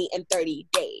money in 30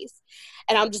 days.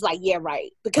 And I'm just like, yeah,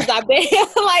 right. Because I've been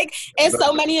like in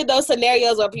so many of those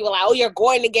scenarios where people are like, oh, you're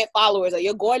going to get followers or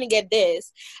you're going to get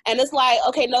this. And it's like,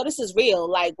 okay, no, this is real.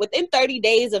 Like within 30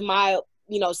 days of my,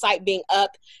 you know, site being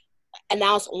up,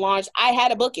 announced, launched, I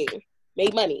had a booking,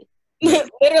 made money.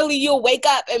 Literally, you'll wake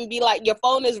up and be like, your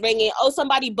phone is ringing. Oh,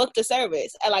 somebody booked a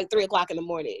service at like 3:00 in the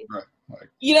morning. Right. Like,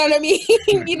 you know what I mean?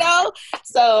 You know?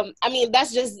 So, I mean,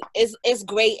 that's just, it's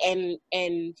great.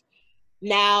 And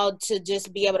now to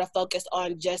just be able to focus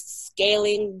on just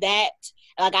scaling that.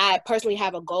 Like I personally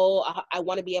have a goal. I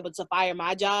want to be able to fire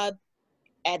my job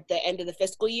at the end of the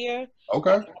fiscal year.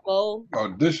 Okay. Goal.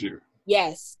 Oh, this year.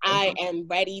 Yes, I am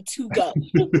ready to go.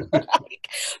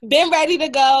 Been ready to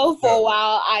go for a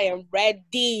while. I am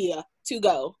ready to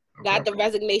go. Got the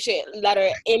resignation letter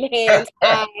in hand,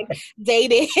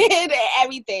 dated, and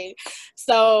everything.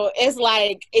 So it's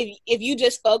like if you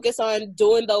just focus on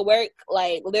doing the work,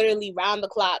 like literally round the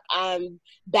clock, I'm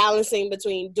balancing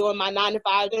between doing my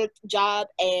 9-to-5 job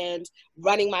and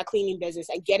running my cleaning business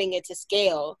and getting it to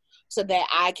scale so that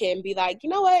I can be like, you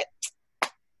know what?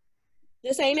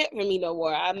 This ain't it for me no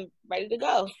more. I'm ready to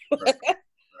go. Right.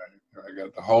 I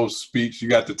got the whole speech. You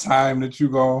got the time that you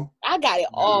go. I got it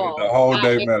all. The whole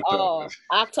day mapped up.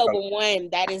 October 1,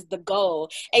 that is the goal.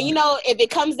 And you know, if it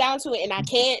comes down to it and I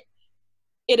can't,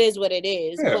 it is what it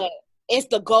is. Yeah. But it's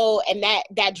the goal, and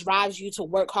that drives you to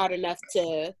work hard enough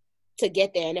to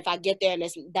get there. And if I get there and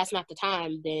that's not the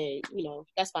time, then you know,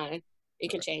 that's fine. It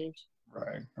can change.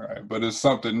 Right. But it's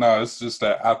something, it's just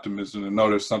that optimism to know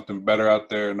there's something better out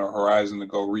there in the horizon to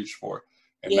go reach for.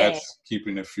 And that's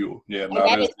keeping it fueled. Yeah. And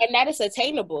that is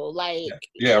attainable. Like,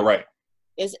 right.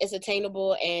 It's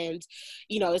attainable, and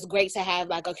you know, it's great to have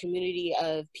like a community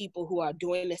of people who are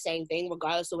doing the same thing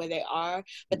regardless of where they are.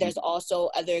 But there's also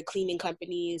other cleaning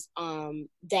companies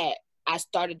that I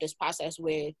started this process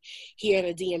with here in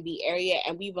the DMV area,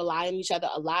 and we rely on each other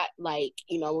a lot. Like,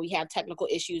 you know, when we have technical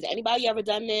issues, anybody ever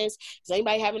done this? Is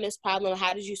anybody having this problem?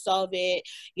 How did you solve it?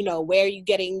 You know, where are you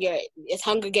getting it's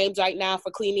Hunger Games right now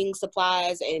for cleaning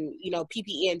supplies and, you know,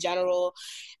 PPE in general.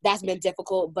 That's been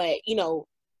difficult, but you know,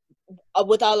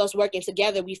 with all us working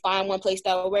together, we find one place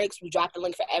that works, we drop the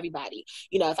link for everybody.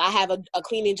 You know, if I have a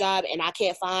cleaning job and I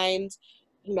can't find,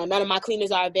 you know, none of my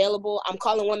cleaners are available, I'm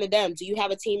calling one of them. Do you have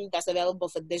a team that's available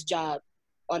for this job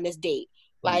on this date?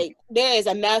 Like, there is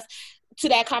enough to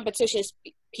that competition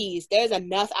piece. There's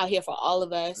enough out here for all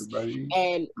of us. Everybody.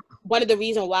 And one of the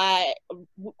reasons why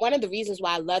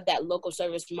I love that local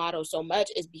service model so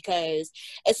much is because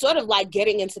it's sort of like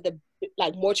getting into the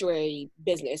like mortuary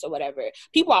business or whatever.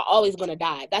 People are always going to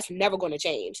die. That's never going to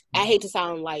change. I hate to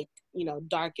sound like, you know,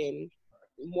 dark and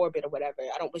morbid or whatever.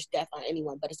 I don't wish death on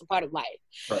anyone, but it's a part of life.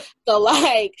 Right. So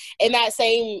like in that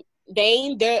same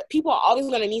vein, people are always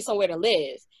going to need somewhere to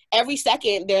live. Every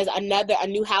second there's a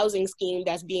new housing scheme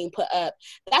that's being put up.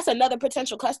 That's another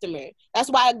potential customer. That's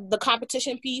why the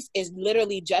competition piece is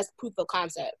literally just proof of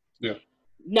concept. Yeah.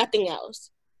 Nothing else.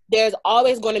 There's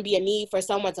always going to be a need for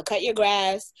someone to cut your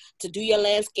grass, to do your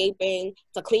landscaping,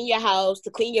 to clean your house,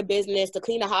 to clean your business, to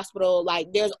clean a hospital.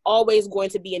 Like there's always going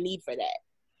to be a need for that.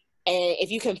 And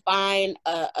if you can find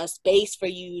a space for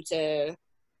you to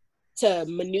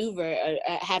maneuver or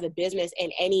have a business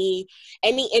in any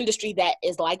industry that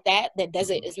is like that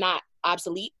doesn't is not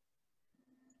obsolete.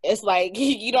 It's like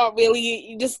you don't really,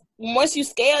 you just, once you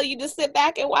scale, you just sit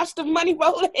back and watch the money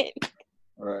roll in.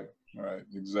 Right,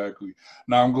 exactly.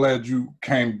 Now I'm glad you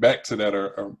came back to that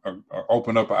or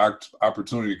open up an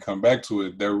opportunity to come back to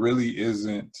it. There really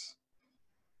isn't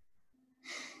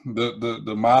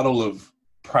the model of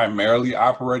primarily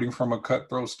operating from a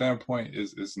cutthroat standpoint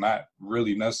is not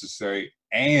really necessary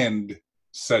and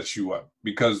sets you up,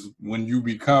 because when you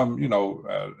become, you know,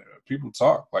 people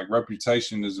talk like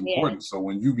reputation is important. So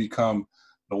when you become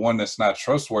the one that's not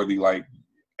trustworthy, like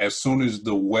as soon as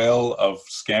the well of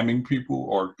scamming people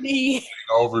or getting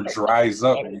over dries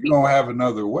up, you don't have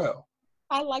another well.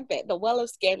 I like that, the well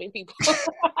of scamming people.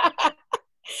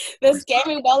 The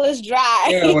scamming well is dry.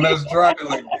 Yeah, when that's dry,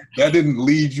 like that didn't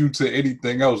lead you to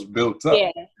anything else built up.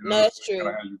 Yeah, you know, no, that's true. Kind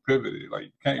of how you pivoted, like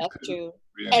you can't. That's pivot. true.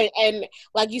 Yeah. And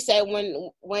like you said,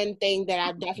 one thing that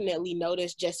I've definitely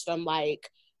noticed just from like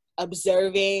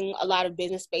observing a lot of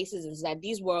business spaces is that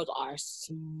these worlds are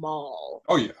small.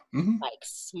 Oh yeah. Mm-hmm. Like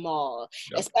small,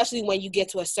 Yep. Especially when you get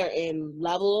to a certain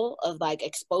level of like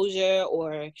exposure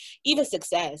or even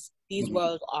success. These Mm-hmm.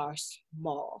 worlds are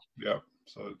small. Yep.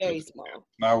 So very it's small.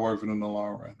 Not worth it in the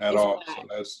long run at It's all.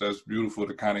 not. So that's beautiful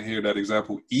to kind of hear that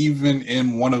example, even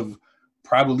in one of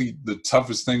probably the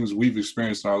toughest things we've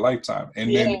experienced in our lifetime,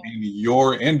 and then in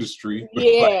your industry,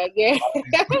 like,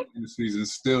 industries, and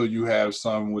still you have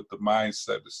some with the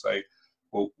mindset to say,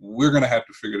 well, we're going to have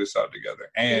to figure this out together.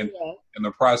 And in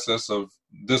the process of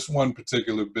this one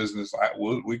particular business,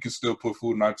 we can still put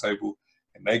food on our table,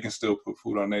 and they can still put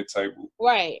food on their table.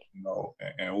 Right. You know,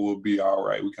 and we'll be all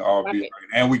right. We can all be all right.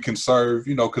 And we can serve,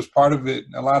 you know, because part of it,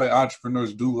 a lot of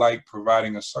entrepreneurs do like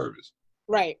providing a service.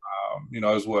 Right. You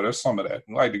know, as well, there's some of that.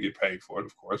 We like to get paid for it,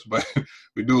 of course, but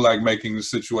we do like making the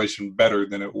situation better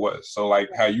than it was. So like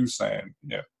how you saying,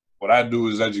 what I do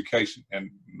is education, and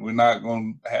we're not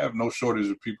going to have no shortage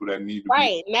of people that need to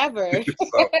be. Never.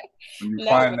 So when you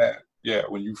find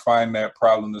that, when you find that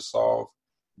problem to solve,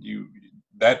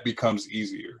 that becomes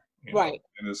easier. Right.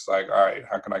 And it's like, all right,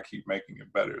 how can I keep making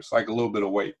it better? It's like a little bit of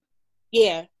weight.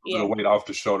 Yeah. A little weight off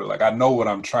the shoulder. Like I know what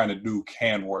I'm trying to do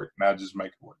can work, not just make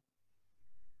it work.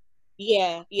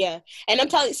 Yeah. And I'm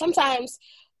telling you, sometimes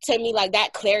to me, like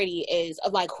that clarity is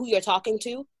of like who you're talking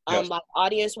to, like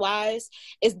audience wise,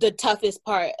 is the toughest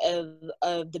part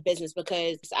of the business,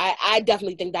 because I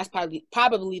definitely think that's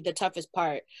probably the toughest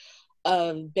part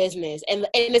of business. And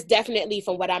it's definitely,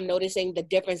 from what I'm noticing, the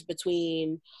difference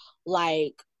between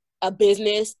like a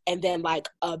business and then like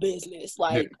a business,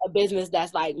 like a business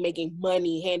that's like making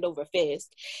money hand over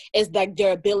fist, is like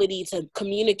their ability to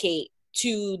communicate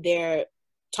to their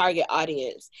target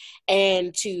audience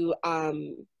and to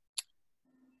and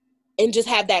just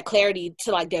have that clarity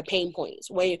to like their pain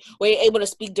points, where you're able to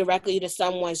speak directly to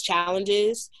someone's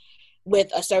challenges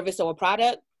with a service or a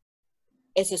product.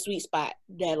 It's a sweet spot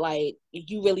that like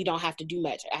you really don't have to do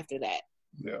much after that.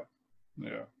 Yeah.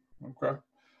 Okay.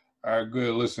 All right,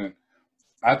 good. Listen,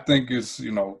 I think it's,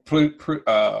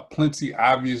 plenty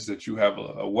obvious that you have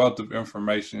a wealth of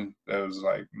information. There's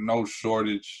like no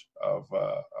shortage of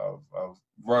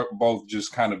both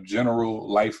just kind of general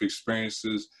life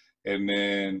experiences and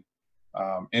then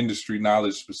industry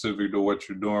knowledge specific to what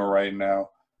you're doing right now.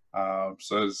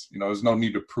 So it's, there's no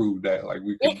need to prove that. Like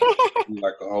we can do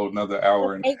like a whole another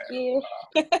hour and a half. Thank you.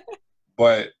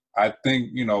 But I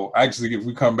think, actually, if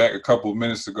we come back a couple of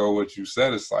minutes ago, what you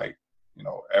said, it's like,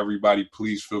 everybody,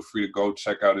 please feel free to go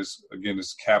check out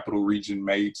this Capital Region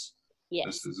Maids. Yes.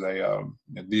 This is a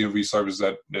DMV service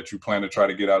that you plan to try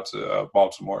to get out to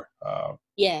Baltimore.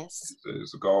 Yes.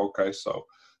 Is a goal. Okay. So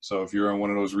if you're in one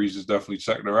of those regions, definitely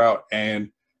check her out. And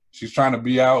she's trying to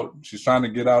be out. She's trying to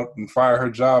get out and fire her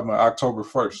job on October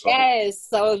 1st. So. Yes.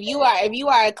 So if you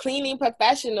are a cleaning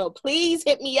professional, please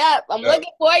hit me up. I'm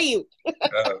looking for you. Yes,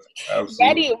 absolutely.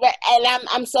 Ready. And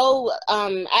I'm so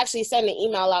actually sending an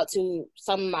email out to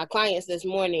some of my clients this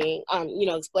morning.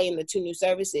 Explaining the 2 new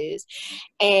services,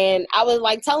 and I was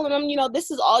like telling them,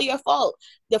 this is all your fault.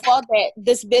 The fault that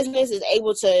this business is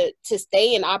able to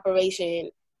stay in operation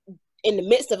in the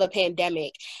midst of a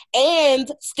pandemic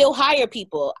and still hire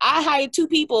people. I hired 2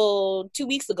 people 2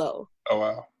 weeks ago. Oh,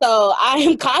 wow. So I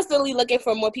am constantly looking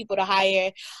for more people to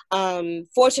hire.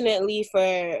 Fortunately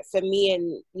for me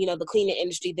and, the cleaning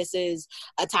industry, this is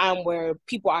a time where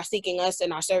people are seeking us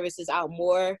and our services out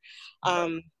more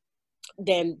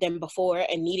than before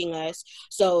and needing us.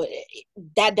 So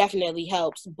that definitely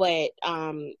helps. But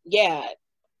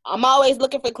I'm always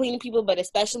looking for cleaning people, but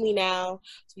especially now,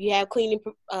 if you have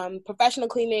professional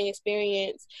cleaning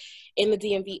experience in the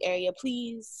DMV area,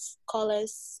 please call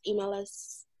us, email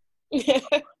us.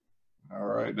 All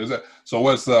right. So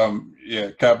what's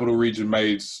Capital Region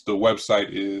Maids? The website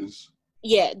is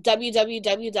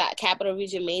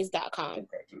www.capitalregionmaids.com.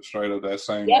 Okay, just straight up that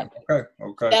same name.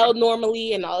 Okay. Spelled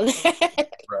normally and all that.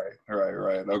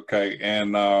 Right. Okay,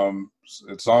 and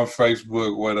it's on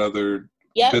Facebook. What other?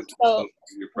 Yep. So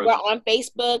we're on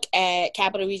Facebook at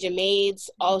Capital Region Maids,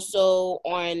 also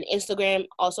on Instagram,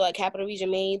 also at Capital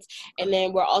Region Maids, and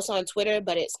then we're also on Twitter,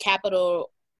 but it's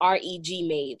Capital REG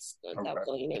Maids. That was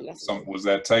the only name. Was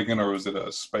that taken or was it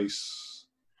a space?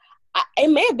 It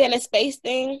may have been a space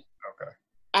thing. Okay.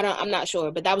 I'm not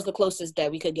sure, but that was the closest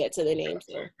that we could get to the name.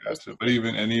 Gotcha. But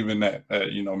even that,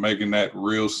 making that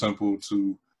real simple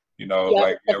to. We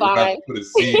define. have to put a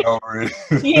Z over it.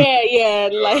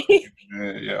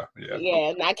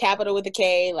 Yeah, not capital with a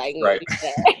K, right.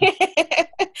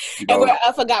 And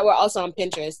I forgot we're also on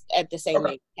Pinterest at the same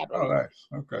name. Capital. Oh, nice.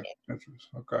 Okay, Pinterest.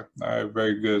 Okay, all right,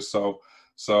 very good. So,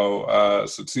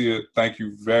 Satia, thank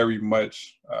you very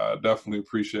much. Definitely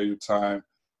appreciate your time.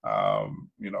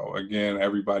 Again,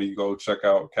 everybody go check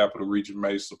out Capital Region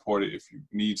Maids, support it. If you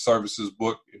need services,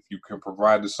 book. If you can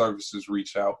provide the services,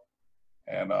 reach out.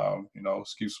 And,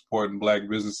 keep supporting Black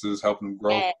businesses, helping them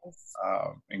grow,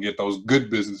 and get those good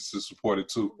businesses supported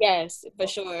too. Yes, for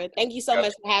sure. Thank you so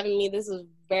much for having me. This was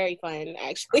very fun,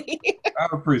 actually. I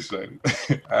appreciate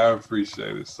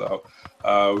it. So,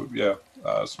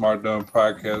 Smart Dumb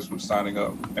Podcast, we're signing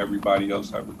up. Everybody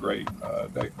else have a great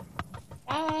day.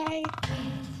 Bye.